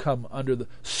has to come under the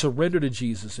surrender to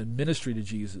Jesus and ministry to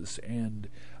Jesus, and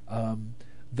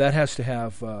that has to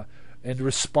have and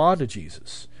respond to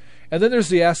Jesus. And then there's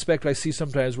the aspect I see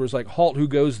sometimes where it's like, halt, who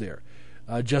goes there?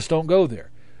 Just don't go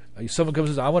there. Someone comes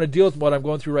and says, I want to deal with what I'm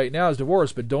going through right now is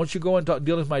divorce, but don't you go and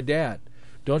deal with my dad.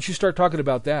 Don't you start talking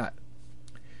about that.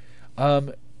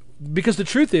 Because the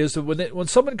truth is that when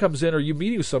someone comes in or you're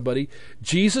meeting with somebody,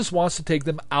 Jesus wants to take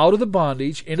them out of the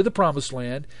bondage into the promised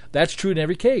land. That's true in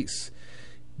every case.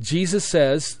 Jesus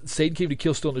says Satan came to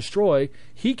kill, steal, and destroy.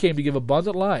 He came to give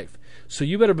abundant life. So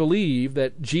you better believe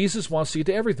that Jesus wants to get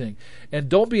to everything. And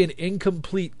don't be an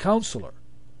incomplete counselor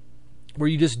where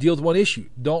you just deal with one issue.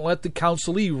 Don't let the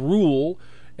counselee rule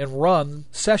and run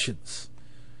sessions.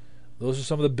 Those are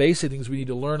some of the basic things we need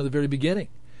to learn at the very beginning.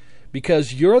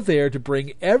 Because you're there to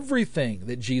bring everything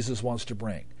that Jesus wants to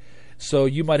bring. So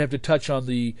you might have to touch on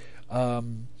the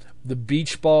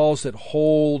beach balls that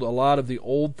hold a lot of the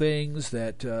old things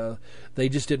that they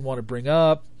just didn't want to bring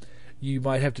up. You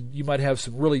might have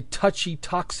some really touchy,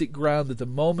 toxic ground at the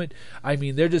moment. I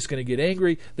mean, they're just going to get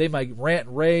angry. They might rant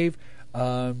and rave.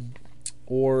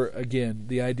 Or again,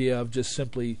 the idea of just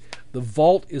simply the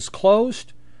vault is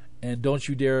closed and don't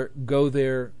you dare go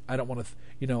there. I don't want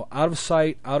to, out of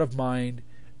sight, out of mind.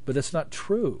 But that's not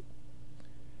true.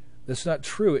 That's not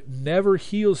true. It never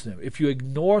heals them. If you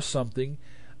ignore something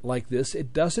like this,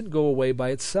 it doesn't go away by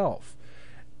itself.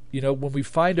 When we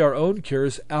find our own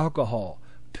cures, alcohol,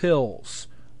 pills,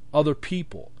 other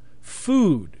people,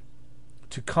 food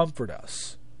to comfort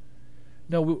us.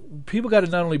 No, people got to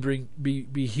not only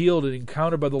be healed and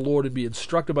encountered by the Lord and be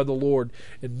instructed by the Lord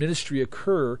and ministry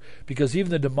occur, because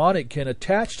even the demonic can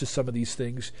attach to some of these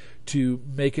things to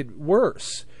make it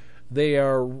worse. They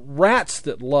are rats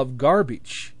that love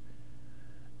garbage.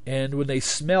 And when they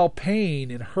smell pain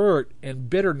and hurt and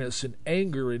bitterness and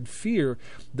anger and fear,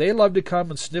 they love to come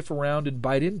and sniff around and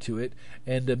bite into it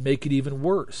and make it even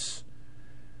worse.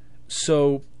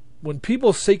 So when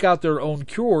people seek out their own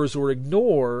cures or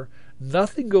ignore,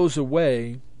 nothing goes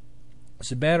away.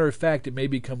 As a matter of fact, it may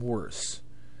become worse.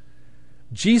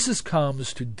 Jesus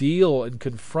comes to deal and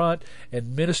confront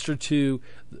and minister to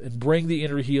and bring the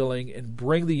inner healing and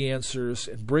bring the answers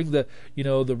and bring the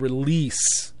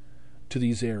release to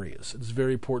these areas. It's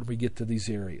very important we get to these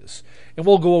areas. And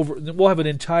we'll have an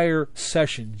entire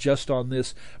session just on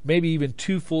this, maybe even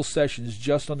 2 full sessions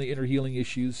just on the inner healing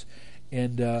issues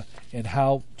and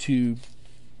how to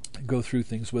go through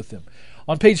things with them.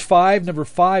 On page 5, number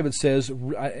 5, it says,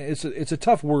 it's a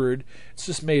tough word. It's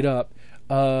just made up.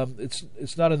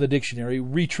 It's not in the dictionary.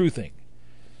 Retruthing.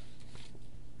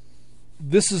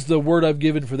 This is the word I've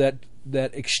given for that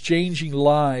exchanging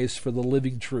lies for the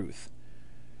living truth.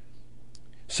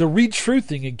 So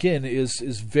retruthing, again, is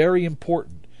very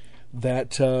important.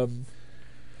 That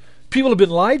people have been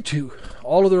lied to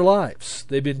all of their lives.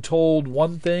 They've been told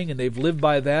one thing and they've lived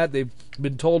by that. They've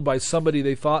been told by somebody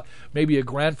they thought, maybe a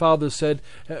grandfather said,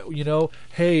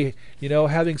 hey,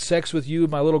 having sex with you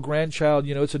and my little grandchild,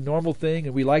 it's a normal thing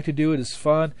and we like to do it, it's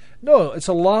fun. No, it's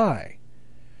a lie.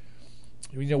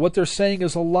 What they're saying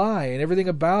is a lie, and everything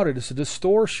about it is a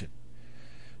distortion.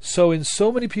 So in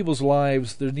so many people's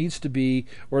lives, there needs to be,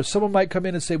 or someone might come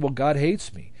in and say, well, God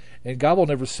hates me, and God will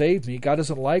never save me. God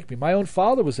doesn't like me. My own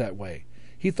father was that way.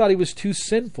 He thought he was too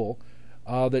sinful,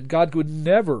 that God would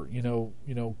never,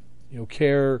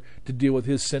 care to deal with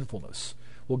his sinfulness.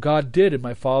 Well, God did, and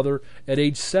my father, at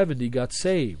age 70, got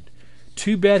saved.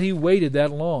 Too bad he waited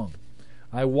that long.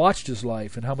 I watched his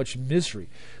life and how much misery.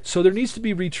 So there needs to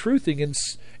be retruthing, and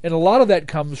a lot of that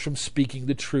comes from speaking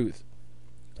the truth.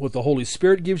 What the Holy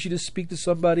Spirit gives you to speak to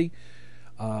somebody,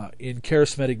 in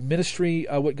charismatic ministry,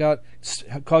 what God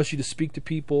caused you to speak to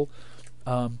people.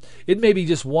 It may be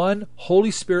just one Holy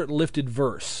Spirit lifted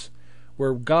verse,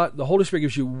 where the Holy Spirit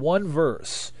gives you one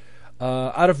verse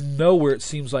out of nowhere, it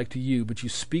seems like to you, but you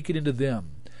speak it into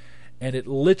them, and it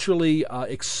literally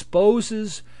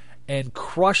exposes and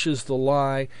crushes the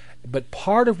lie. But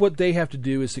part of what they have to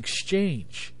do is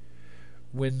exchange.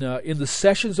 When in the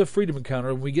sessions of Freedom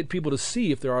Encounter, when we get people to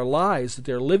see if there are lies that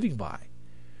they're living by,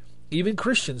 even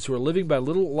Christians who are living by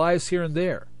little lies here and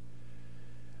there,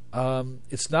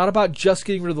 it's not about just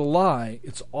getting rid of the lie,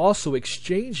 it's also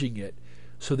exchanging it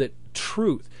so that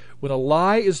truth, when a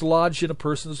lie is lodged in a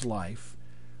person's life,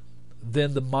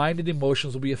 then the mind and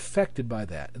emotions will be affected by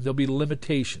that, and there'll be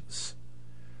limitations.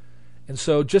 And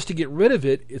so just to get rid of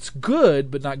it, it's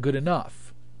good, but not good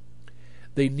enough.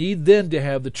 They need then to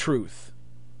have the truth.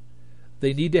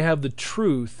 They need to have the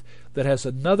truth that has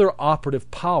another operative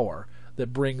power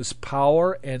that brings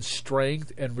power and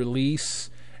strength and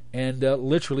release and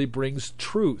literally brings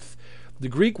truth. The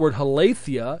Greek word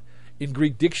haletheia in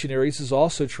Greek dictionaries is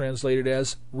also translated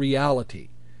as reality.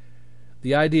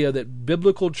 The idea that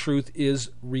biblical truth is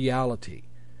reality.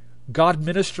 God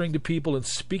ministering to people and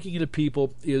speaking to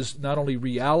people is not only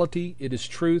reality, it is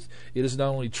truth. It is not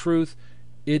only truth,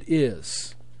 it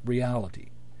is reality.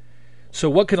 So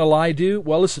what can a lie do?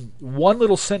 Well, listen, one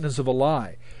little sentence of a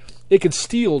lie, it can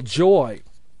steal joy,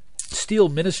 steal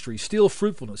ministry, steal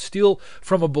fruitfulness, steal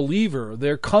from a believer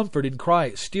their comfort in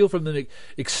Christ, steal from them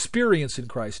experience in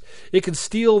Christ. It can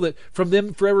steal that from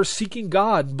them forever seeking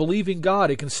God and believing God.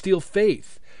 It can steal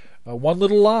faith. One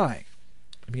little lie.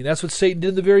 I mean, that's what Satan did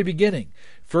in the very beginning.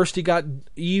 First he got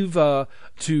Eve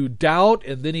to doubt,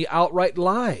 and then he outright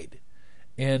lied.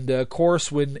 And of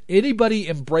course, when anybody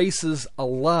embraces a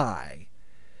lie,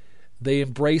 they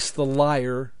embrace the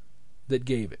liar that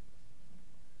gave it.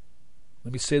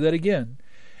 Let me say that again.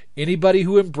 Anybody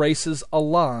who embraces a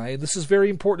lie, and this is very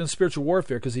important in spiritual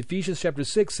warfare, because Ephesians chapter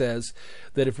 6 says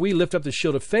that if we lift up the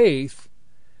shield of faith,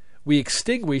 we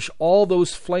extinguish all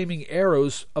those flaming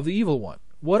arrows of the evil one.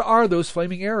 What are those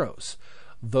flaming arrows?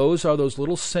 Those are those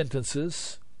little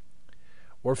sentences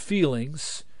or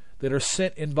feelings that are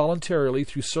sent involuntarily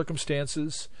through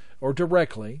circumstances or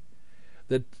directly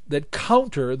that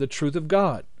counter the truth of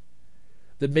God,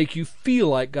 that make you feel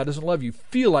like God doesn't love you,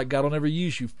 feel like God will never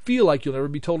use you, feel like you'll never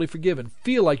be totally forgiven,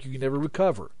 feel like you can never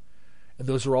recover. And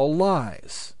those are all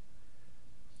lies.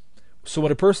 So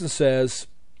when a person says,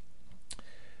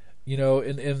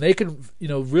 and they can,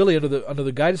 really under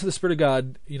the guidance of the Spirit of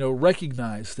God,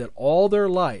 recognize that all their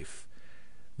life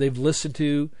they've listened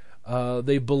to,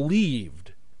 they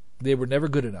believed they were never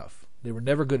good enough. They were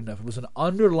never good enough. It was an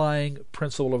underlying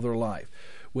principle of their life.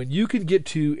 When you can get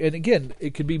to, and again,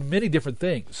 it could be many different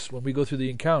things when we go through the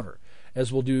encounter,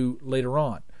 as we'll do later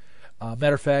on.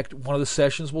 Matter of fact, one of the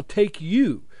sessions will take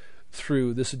you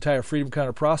through this entire Freedom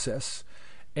Encounter process,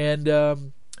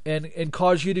 and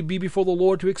cause you to be before the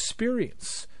Lord to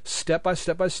experience step by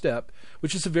step by step,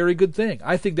 which is a very good thing.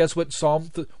 I think that's what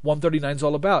Psalm 139 is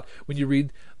all about. When you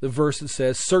read the verse that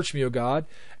says, "Search me, O God,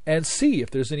 and see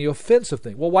if there's any offensive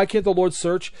thing." Well, why can't the Lord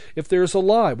search if there's a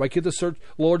lie? Why can't the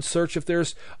Lord search if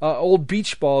there's old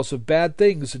beach balls of bad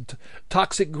things and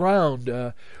toxic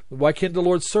ground? Why can't the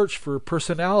Lord search for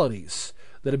personalities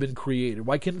that have been created?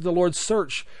 Why can't the Lord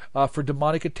search for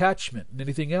demonic attachment and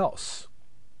anything else?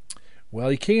 Well,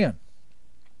 He can.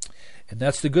 And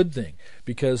that's the good thing,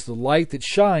 because the light that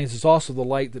shines is also the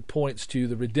light that points to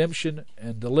the redemption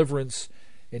and deliverance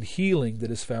and healing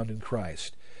that is found in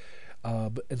Christ.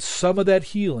 And some of that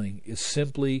healing is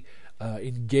simply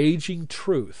engaging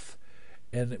truth.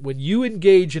 And when you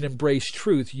engage and embrace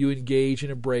truth, you engage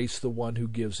and embrace the one who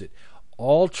gives it.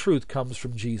 All truth comes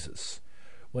from Jesus.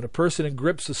 When a person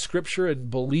grips the Scripture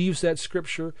and believes that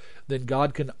Scripture, then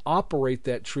God can operate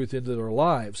that truth into their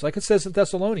lives. Like it says in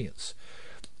Thessalonians.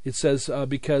 It says,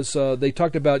 because they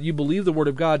talked about you believe the Word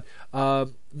of God,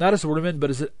 not as the Word of men,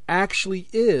 but as it actually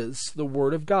is the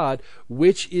Word of God,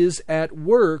 which is at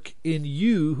work in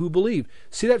you who believe.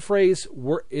 See that phrase,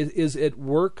 is at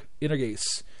work,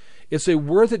 energes. It's a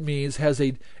word that means has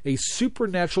a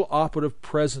supernatural operative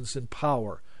presence and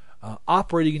power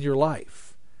operating in your life.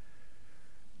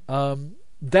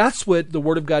 That's what the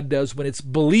Word of God does when it's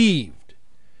believed.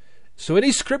 So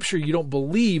any Scripture you don't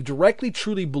believe, directly,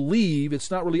 truly believe, it's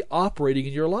not really operating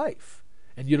in your life.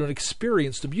 And you don't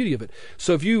experience the beauty of it.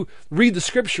 So if you read the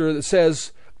Scripture that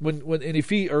says, when in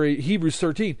Hebrews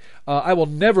 13, I will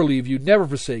never leave you, never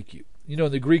forsake you.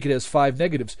 In the Greek it has 5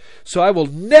 negatives. So I will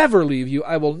never leave you,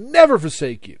 I will never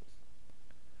forsake you.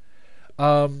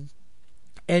 And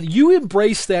you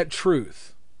embrace that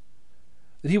truth,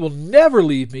 that He will never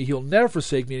leave me, He'll never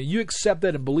forsake me, and you accept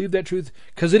that and believe that truth,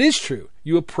 because it is true.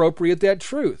 You appropriate that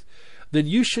truth. Then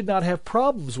you should not have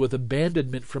problems with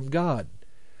abandonment from God.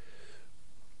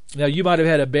 Now, you might have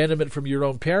had abandonment from your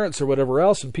own parents or whatever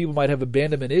else, and people might have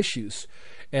abandonment issues.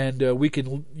 And we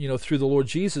can, through the Lord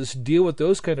Jesus, deal with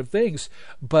those kind of things.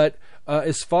 But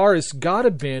as far as God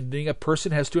abandoning, a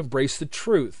person has to embrace the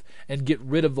truth and get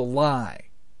rid of the lie.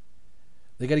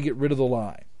 They got to get rid of the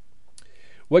lie.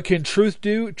 What can truth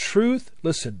do? Truth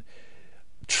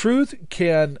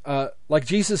can, like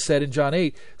Jesus said in John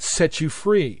 8, set you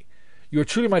free. You are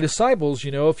truly my disciples,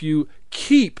 if you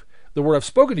keep the word I've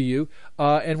spoken to you,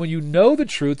 and when you know the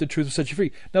truth will set you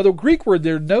free. Now, the Greek word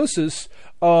there, gnosis,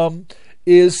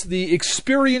 is the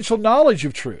experiential knowledge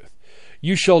of truth.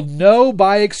 You shall know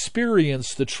by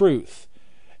experience the truth,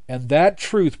 and that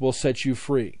truth will set you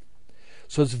free.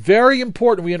 So it's very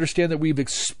important we understand that we've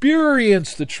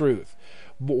experienced the truth.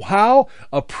 How?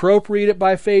 Appropriate it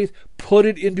by faith, put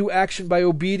it into action by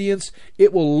obedience.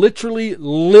 It will literally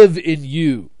live in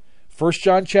you. 1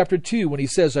 John chapter 2, when he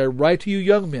says, I write to you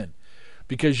young men,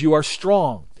 because you are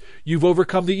strong. You've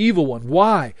overcome the evil one.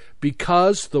 Why?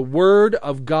 Because the Word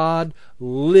of God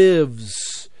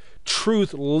lives.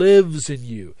 Truth lives in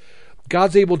you.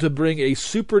 God's able to bring a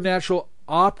supernatural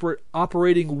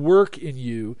operating work in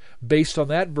you based on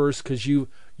that verse, because you've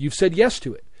said yes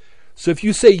to it. So if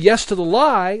you say yes to the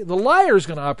liar is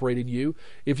going to operate in you.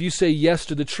 If you say yes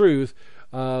to the truth,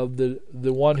 the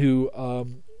one who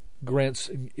grants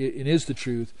and is the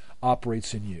truth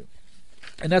operates in you.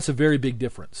 And that's a very big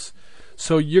difference.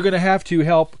 So you're going to have to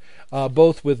help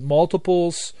both with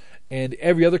multiples and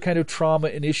every other kind of trauma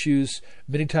and issues.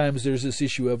 Many times there's this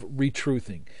issue of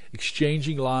retruthing,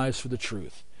 exchanging lies for the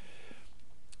truth.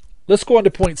 Let's go on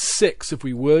to point 6, if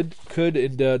we could,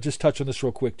 and just touch on this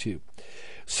real quick too.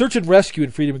 Search and rescue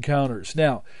in Freedom Encounters.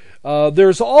 Now,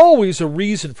 there's always a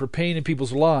reason for pain in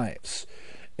people's lives.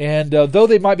 And though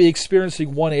they might be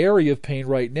experiencing one area of pain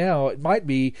right now, it might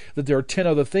be that there are 10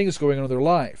 other things going on in their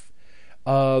life.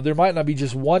 There might not be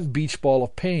just one beach ball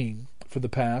of pain from the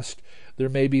past. There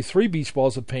may be 3 beach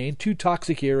balls of pain, 2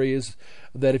 toxic areas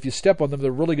that if you step on them,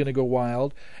 they're really going to go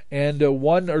wild, and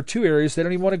 1 or 2 areas they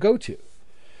don't even want to go to.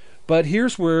 But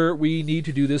here's where we need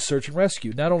to do this search and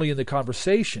rescue, not only in the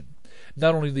conversation,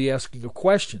 not only the asking of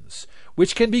questions,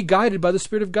 which can be guided by the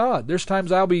Spirit of God. There's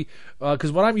times I'll be,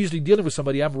 because when I'm usually dealing with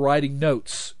somebody, I'm writing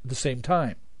notes at the same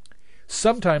time.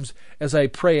 Sometimes as I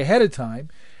pray ahead of time,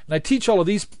 and I teach all of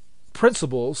these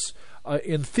principles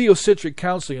in theocentric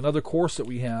counseling, another course that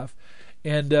we have,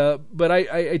 and but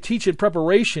I teach in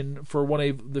preparation for one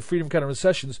of the Freedom Encounter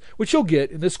sessions, which you'll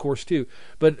get in this course too.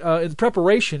 But in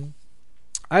preparation,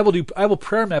 I will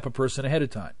prayer map a person ahead of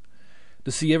time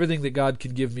to see everything that God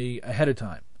can give me ahead of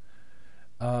time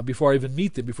before I even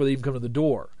meet them, before they even come to the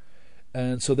door.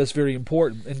 And so that's very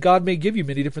important. And God may give you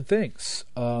many different things.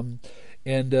 And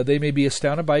they may be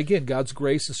astounded by, again, God's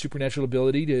grace and supernatural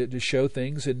ability to show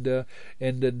things, and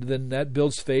then that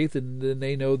builds faith, and then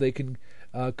they know they can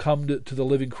come to the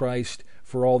living Christ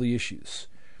for all the issues.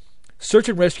 Search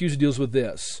and Rescues deals with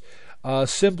this.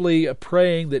 Simply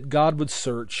praying that God would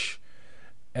search,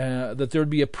 that there would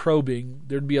be a probing,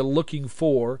 there would be a looking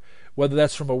for, whether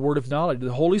that's from a word of knowledge.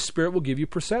 The Holy Spirit will give you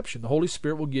perception. The Holy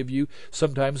Spirit will give you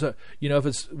sometimes, if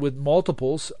it's with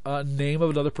multiples, a name of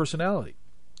another personality.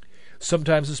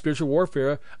 Sometimes in spiritual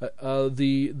warfare,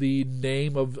 the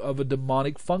name of a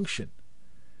demonic function.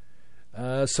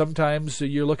 Sometimes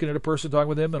you're looking at a person, talking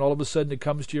with them, and all of a sudden it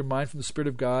comes to your mind from the Spirit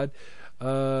of God,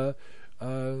 an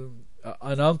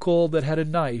uncle that had a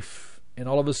knife, and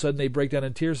all of a sudden they break down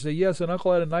in tears and say, yes, an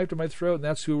uncle had a knife to my throat, and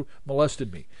that's who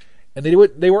molested me. And they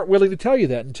weren't willing to tell you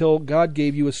that until God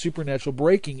gave you a supernatural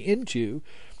breaking into.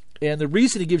 And the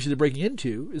reason He gives you the breaking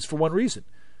into is for one reason: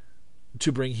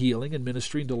 to bring healing and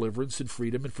ministry and deliverance and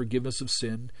freedom and forgiveness of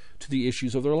sin to the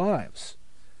issues of their lives.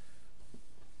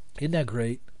 Isn't that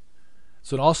great?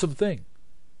 It's an awesome thing.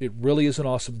 It really is an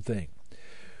awesome thing.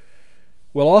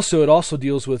 Well, it also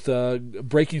deals with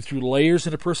breaking through layers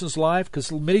in a person's life,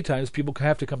 because many times people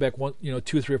have to come back 2 or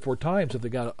 3 or 4 times if they've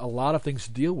got a lot of things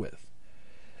to deal with.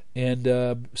 And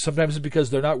sometimes it's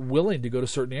because they're not willing to go to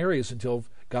certain areas until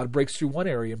God breaks through one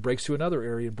area and breaks through another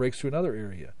area and breaks through another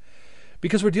area.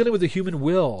 Because we're dealing with the human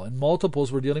will, and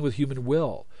multiples, we're dealing with human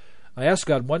will. I asked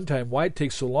God one time why it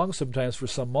takes so long sometimes for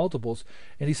some multiples,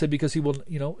 and He said because He's not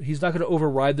going to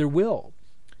override their will.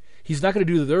 He's not going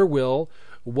to do to their will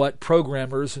what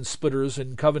programmers and splitters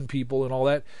and coven people and all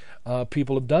that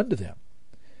people have done to them.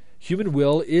 Human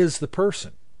will is the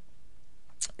person.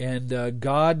 And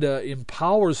God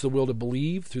empowers the will to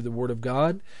believe through the Word of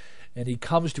God, and He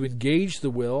comes to engage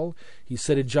the will. He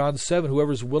said in John 7,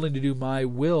 whoever is willing to do my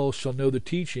will shall know the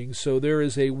teaching. So there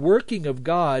is a working of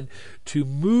God to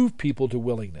move people to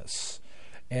willingness.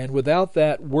 And without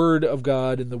that Word of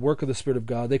God and the work of the Spirit of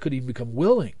God, they couldn't even become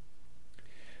willing.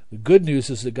 The good news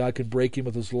is that God can break in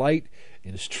with His light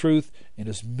and His truth and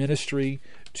His ministry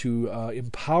to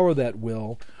empower that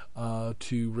will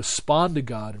to respond to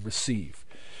God and receive.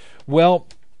 Well,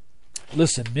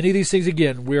 listen, many of these things,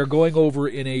 again, we are going over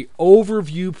in a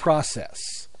overview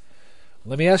process.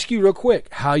 Let me ask you real quick,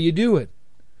 how you doing?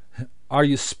 Are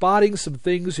you spotting some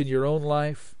things in your own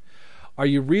life? Are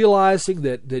you realizing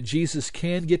that Jesus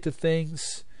can get to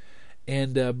things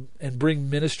and bring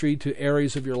ministry to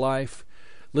areas of your life?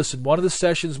 Listen, one of the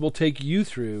sessions will take you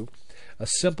through a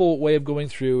simple way of going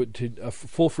through to a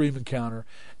full freedom encounter,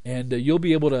 and you'll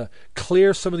be able to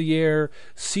clear some of the air,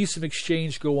 see some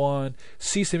exchange go on,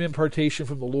 see some impartation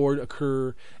from the Lord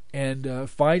occur, and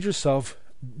find yourself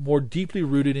more deeply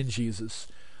rooted in Jesus.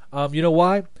 You know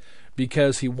why?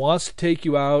 Because He wants to take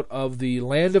you out of the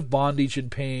land of bondage and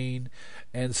pain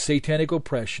and satanic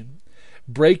oppression,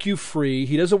 break you free.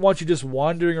 He doesn't want you just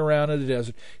wandering around in the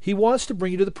desert. He wants to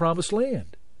bring you to the promised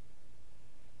land.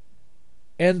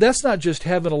 And that's not just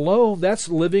heaven alone. That's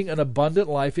living an abundant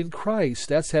life in Christ.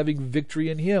 That's having victory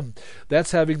in Him.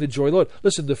 That's having the joy of the Lord.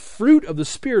 Listen, the fruit of the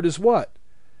Spirit is what?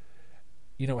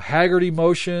 Haggard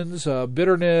emotions,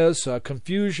 bitterness,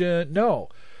 confusion. No.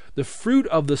 The fruit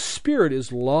of the Spirit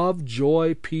is love,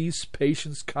 joy, peace,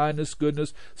 patience, kindness,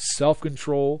 goodness,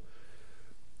 self-control.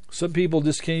 Some people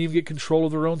just can't even get control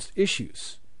of their own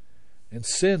issues and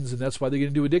sins, and that's why they get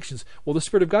into addictions. Well, the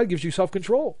Spirit of God gives you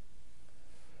self-control.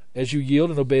 As you yield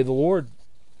and obey the Lord,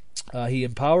 He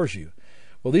empowers you.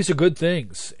 Well, these are good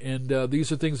things, and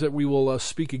these are things that we will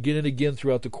speak again and again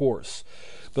throughout the course.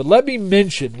 But let me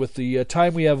mention, with the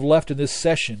time we have left in this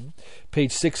session,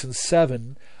 page 6 and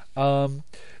 7,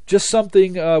 just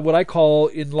something what I call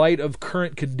in light of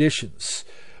current conditions.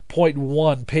 Point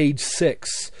 1, page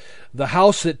 6, the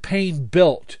house that pain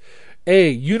built.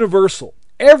 Universal.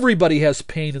 Everybody has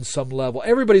pain in some level.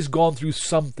 Everybody's gone through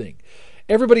something.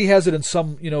 Everybody has it in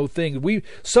some, thing.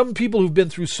 Some people who've been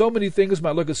through so many things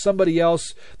might look at somebody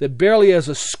else that barely has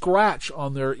a scratch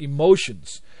on their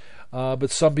emotions.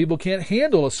 but some people can't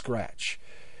handle a scratch.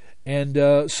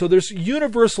 And so there's a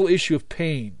universal issue of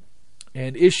pain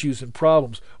and issues and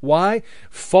problems. Why?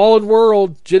 Fallen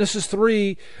world, Genesis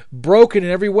 3, broken in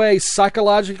every way,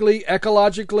 psychologically,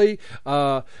 ecologically,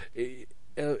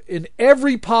 in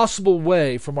every possible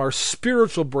way. From our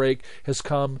spiritual break has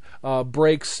come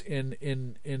breaks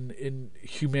in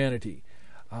humanity.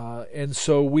 And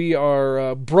so we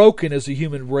are broken as a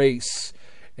human race.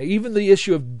 Even the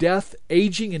issue of death,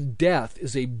 aging and death,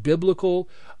 is a biblical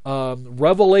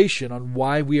revelation on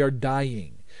why we are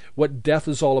dying, what death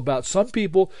is all about. Some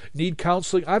people need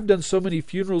counseling. I've done so many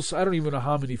funerals, I don't even know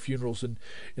how many funerals in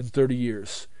 30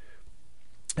 years.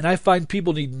 And I find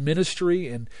people need ministry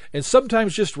and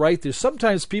sometimes just right there.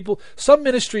 Sometimes some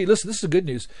ministry, listen, this is the good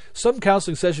news. Some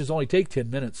counseling sessions only take 10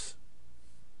 minutes.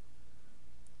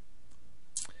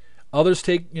 Others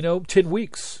take, 10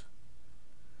 weeks.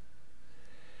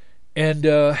 And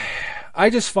I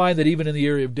just find that even in the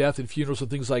area of death and funerals and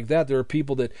things like that, there are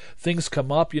people that things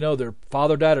come up, their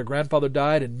father died or grandfather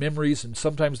died, and memories, and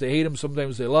sometimes they hate him,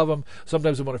 sometimes they love him,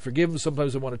 sometimes they want to forgive him,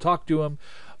 sometimes they want to talk to him.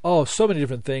 Oh, so many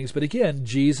different things. But again,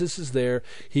 Jesus is there.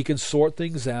 He can sort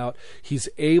things out. He's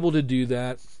able to do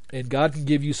that. And God can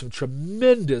give you some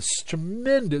tremendous,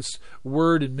 tremendous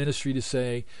word and ministry to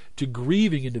say to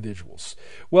grieving individuals.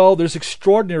 Well, there's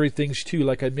extraordinary things too,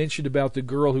 like I mentioned about the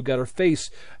girl who got her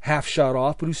face half shot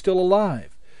off, but who's still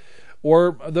alive.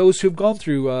 Or those who've gone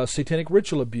through satanic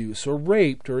ritual abuse, or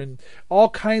raped, or in all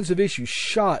kinds of issues,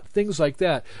 shot, things like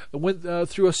that. Went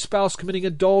through a spouse committing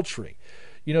adultery.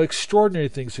 Extraordinary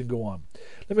things can go on.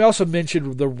 Let me also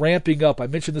mention the ramping up. I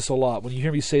mention this a lot when you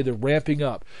hear me say the ramping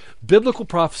up. Biblical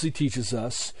prophecy teaches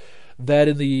us that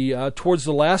in the towards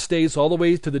the last days, all the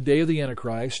way to the day of the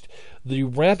Antichrist, the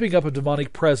ramping up of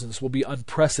demonic presence will be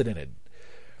unprecedented.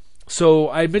 So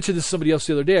I mentioned this to somebody else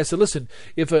the other day. I said, listen,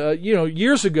 if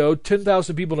years ago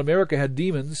 10,000 people in America had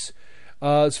demons,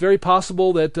 it's very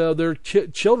possible that their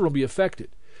children will be affected.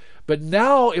 But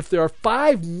now, if there are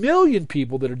 5 million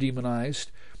people that are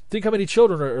demonized, think how many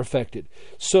children are affected.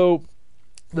 So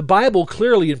the Bible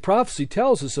clearly in prophecy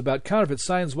tells us about counterfeit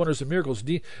signs, wonders, and miracles,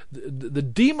 the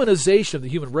demonization of the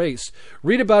human race.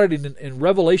 Read about it in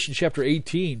Revelation chapter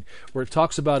 18, where it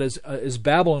talks about as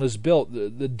Babylon is built,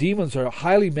 the demons are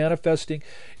highly manifesting.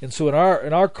 And so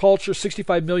in our culture,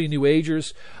 65 million New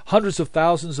Agers, hundreds of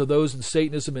thousands of those in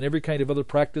Satanism and every kind of other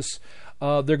practice,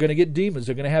 they're going to get demons.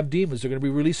 They're going to have demons. They're going to be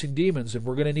releasing demons. And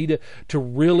we're going to need to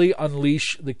really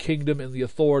unleash the kingdom and the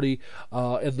authority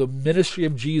and the ministry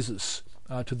of Jesus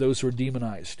to those who are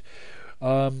demonized.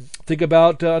 Think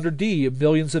about under D,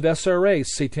 millions of SRAs,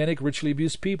 satanic ritually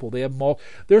abused people. They have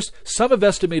some have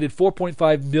estimated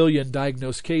 4.5 million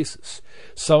diagnosed cases.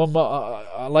 Some,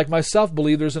 like myself,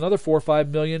 believe there's another 4 or 5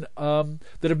 million that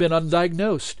have been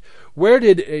undiagnosed. Where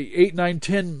did 8, 9,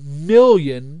 10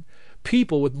 million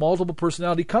people with multiple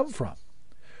personality come from?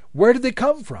 Where did they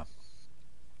come from?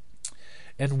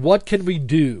 And what can we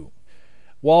do?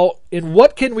 Well, in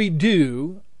what can we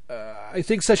do, I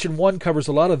think session 1 covers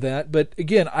a lot of that. But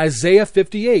again, Isaiah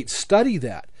 58, study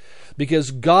that.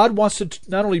 Because God wants to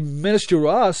not only minister to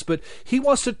us, but He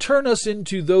wants to turn us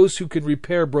into those who can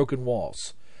repair broken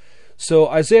walls. So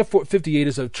Isaiah 58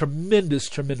 is a tremendous,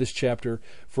 tremendous chapter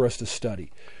for us to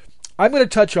study. I'm going to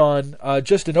touch on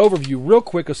just an overview real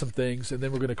quick of some things, and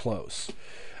then we're going to close.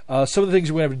 Some of the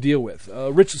things we're going to have to deal with.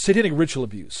 Satanic ritual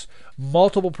abuse,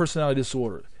 multiple personality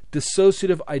disorder,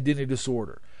 dissociative identity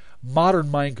disorder, modern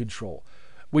mind control.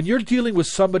 When you're dealing with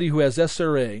somebody who has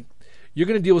SRA, you're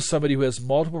going to deal with somebody who has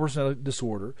multiple personality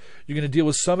disorder. You're going to deal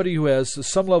with somebody who has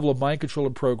some level of mind control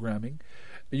and programming.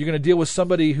 You're going to deal with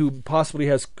somebody who possibly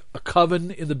has a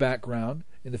coven in the background,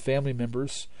 in the family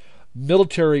members,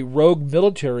 rogue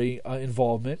military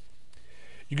involvement.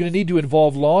 You're going to need to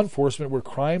involve law enforcement where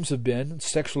crimes have been,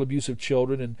 sexual abuse of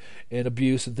children and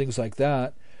abuse and things like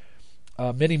that.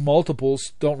 Many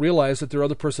multiples don't realize that their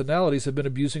other personalities have been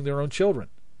abusing their own children.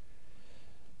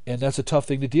 And that's a tough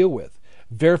thing to deal with.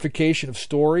 Verification of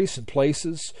stories and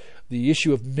places, the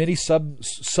issue of many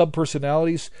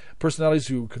sub-personalities, personalities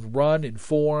who can run,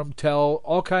 inform, tell,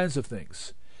 all kinds of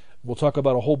things. We'll talk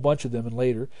about a whole bunch of them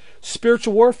later.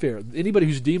 Spiritual warfare. Anybody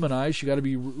who's demonized, you got to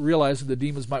be realizing the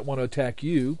demons might want to attack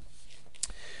you.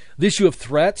 The issue of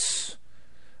threats,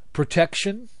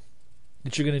 protection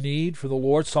that you're going to need for the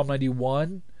Lord, Psalm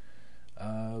 91,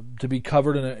 to be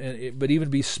covered, but even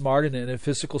be smart in a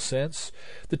physical sense.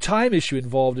 The time issue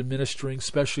involved in ministering,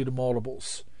 especially to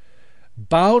multiples.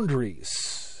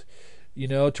 Boundaries,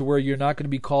 to where you're not going to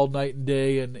be called night and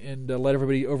day and let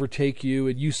everybody overtake you,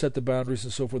 and you set the boundaries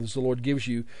and so forth as the Lord gives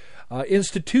you.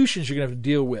 Institutions you're going to have to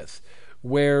deal with,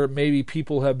 where maybe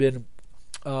people have been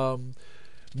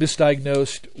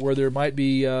misdiagnosed, where there might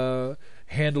be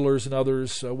handlers and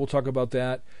others. We'll talk about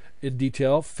that in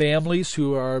detail. Families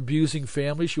who are abusing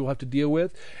families you'll have to deal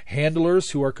with.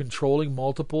 Handlers who are controlling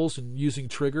multiples and using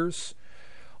triggers.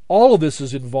 All of this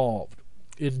is involved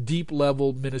in deep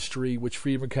level ministry which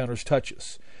Freedom Encounters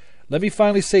touches. Let me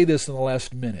finally say this in the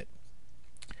last minute.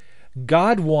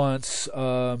 God wants,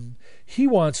 He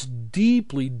wants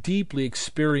deeply, deeply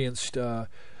experienced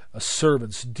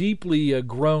servants, deeply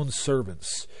grown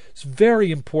servants. It's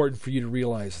very important for you to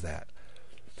realize that.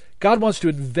 God wants to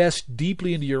invest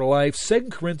deeply into your life. 2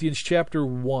 Corinthians chapter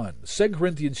 1. 2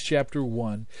 Corinthians chapter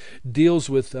 1 deals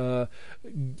with,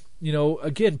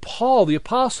 again, Paul the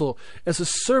apostle, as a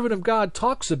servant of God,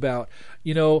 talks about,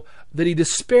 that he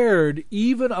despaired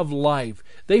even of life.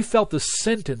 They felt the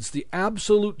sentence, the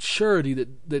absolute surety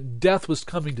that death was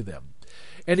coming to them.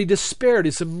 And he despaired.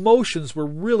 His emotions were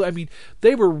really,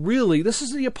 this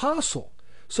is the apostle.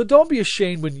 So don't be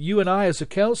ashamed when you and I as a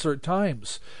counselor at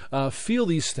times feel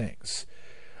these things.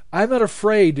 I'm not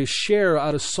afraid to share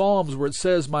out of Psalms where it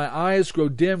says, my eyes grow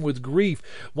dim with grief.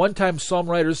 One time Psalm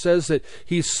writer says that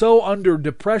he's so under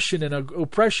depression and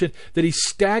oppression that he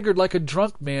staggered like a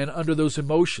drunk man under those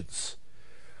emotions.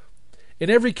 In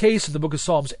every case in the book of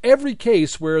Psalms, every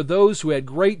case where those who had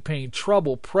great pain,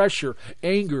 trouble, pressure,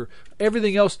 anger,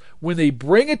 everything else, when they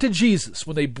bring it to Jesus,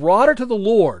 when they brought it to the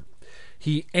Lord,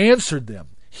 He answered them.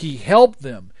 He helped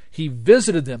them. He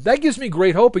visited them. That gives me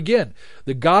great hope. Again,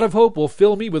 the God of hope will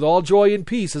fill me with all joy and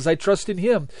peace as I trust in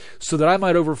Him, so that I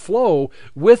might overflow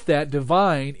with that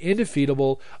divine,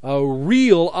 indefeatable,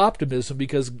 real optimism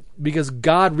because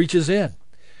God reaches in.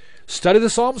 Study the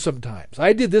Psalms sometimes.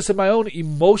 I did this in my own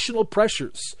emotional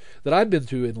pressures that I've been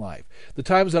through in life. The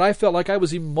times that I felt like I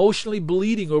was emotionally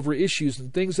bleeding over issues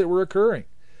and things that were occurring.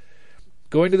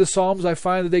 Going to the Psalms, I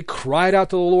find that they cried out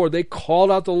to the Lord. They called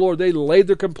out to the Lord. They laid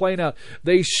their complaint out.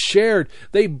 They shared.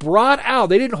 They brought out.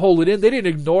 They didn't hold it in. They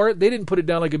didn't ignore it. They didn't put it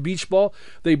down like a beach ball.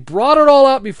 They brought it all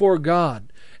out before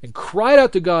God and cried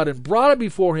out to God and brought it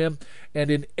before Him. And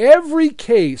in every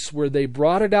case where they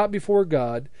brought it out before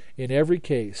God, in every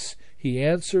case, He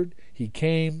answered, He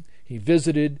came, He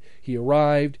visited, He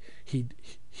arrived, He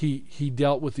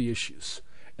dealt with the issues.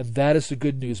 And that is the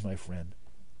good news, my friend.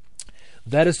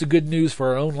 That is the good news for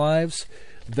our own lives.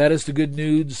 That is the good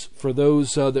news for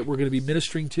those that we're going to be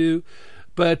ministering to.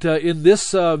 But in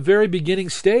this very beginning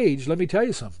stage, let me tell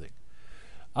you something.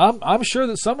 I'm sure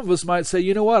that some of us might say,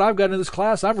 you know what, I've got in this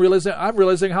class, I'm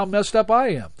realizing how messed up I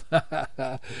am.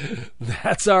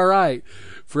 That's all right.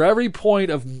 For every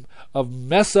point of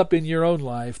mess up in your own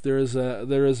life, there is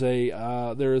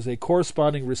a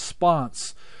corresponding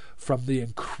response from the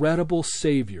incredible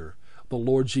Savior, the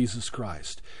Lord Jesus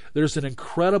Christ. There's an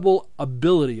incredible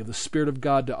ability of the Spirit of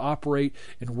God to operate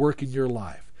and work in your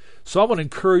life. So I want to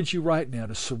encourage you right now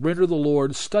to surrender to the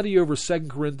Lord. Study over 2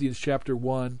 Corinthians chapter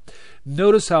 1.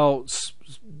 Notice how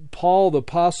Paul the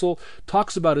apostle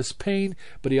talks about his pain,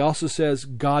 but he also says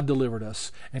God delivered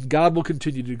us, and God will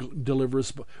continue to deliver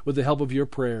us with the help of your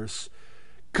prayers.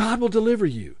 God will deliver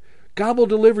you. God will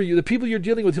deliver you. The people you're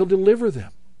dealing with, He'll deliver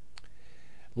them.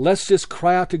 Let's just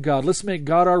cry out to God. Let's make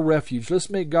God our refuge. Let's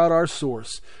make God our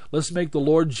source. Let's make the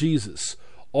Lord Jesus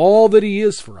all that He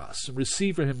is for us and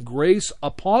receive from Him grace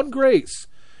upon grace.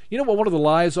 You know what one of the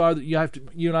lies are that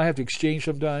you and I have to exchange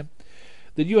sometime?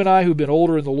 That you and I who've been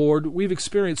older in the Lord, we've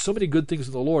experienced so many good things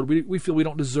in the Lord, we feel we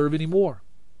don't deserve any more.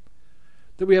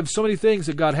 That we have so many things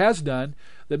that God has done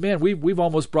that, man, we've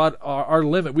almost brought our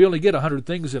limit. We only get 100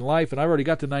 things in life, and I already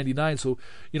got to 99, so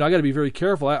I got to be very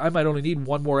careful. I might only need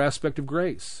one more aspect of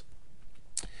grace.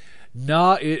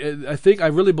 No, I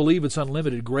really believe it's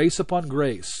unlimited. Grace upon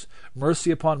grace,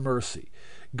 mercy upon mercy.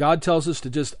 God tells us to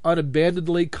just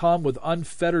unabandonedly come with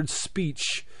unfettered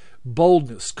speech,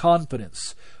 boldness,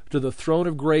 confidence to the throne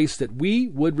of grace that we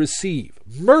would receive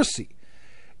mercy.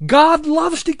 God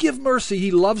loves to give mercy. He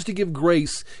loves to give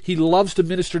grace. He loves to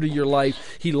minister to your life.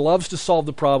 He loves to solve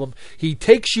the problem. He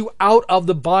takes you out of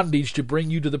the bondage to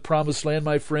bring you to the promised land,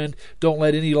 my friend. Don't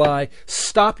let any lie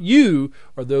stop you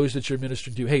or those that you're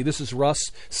ministering to. Hey, this is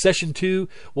Russ, Session 2.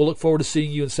 We'll look forward to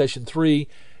seeing you in Session 3.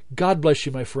 God bless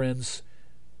you, my friends.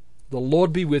 The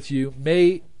Lord be with you.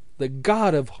 May the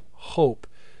God of hope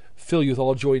fill you with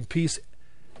all joy and peace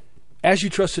as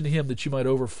you trust in Him, that you might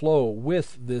overflow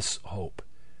with this hope.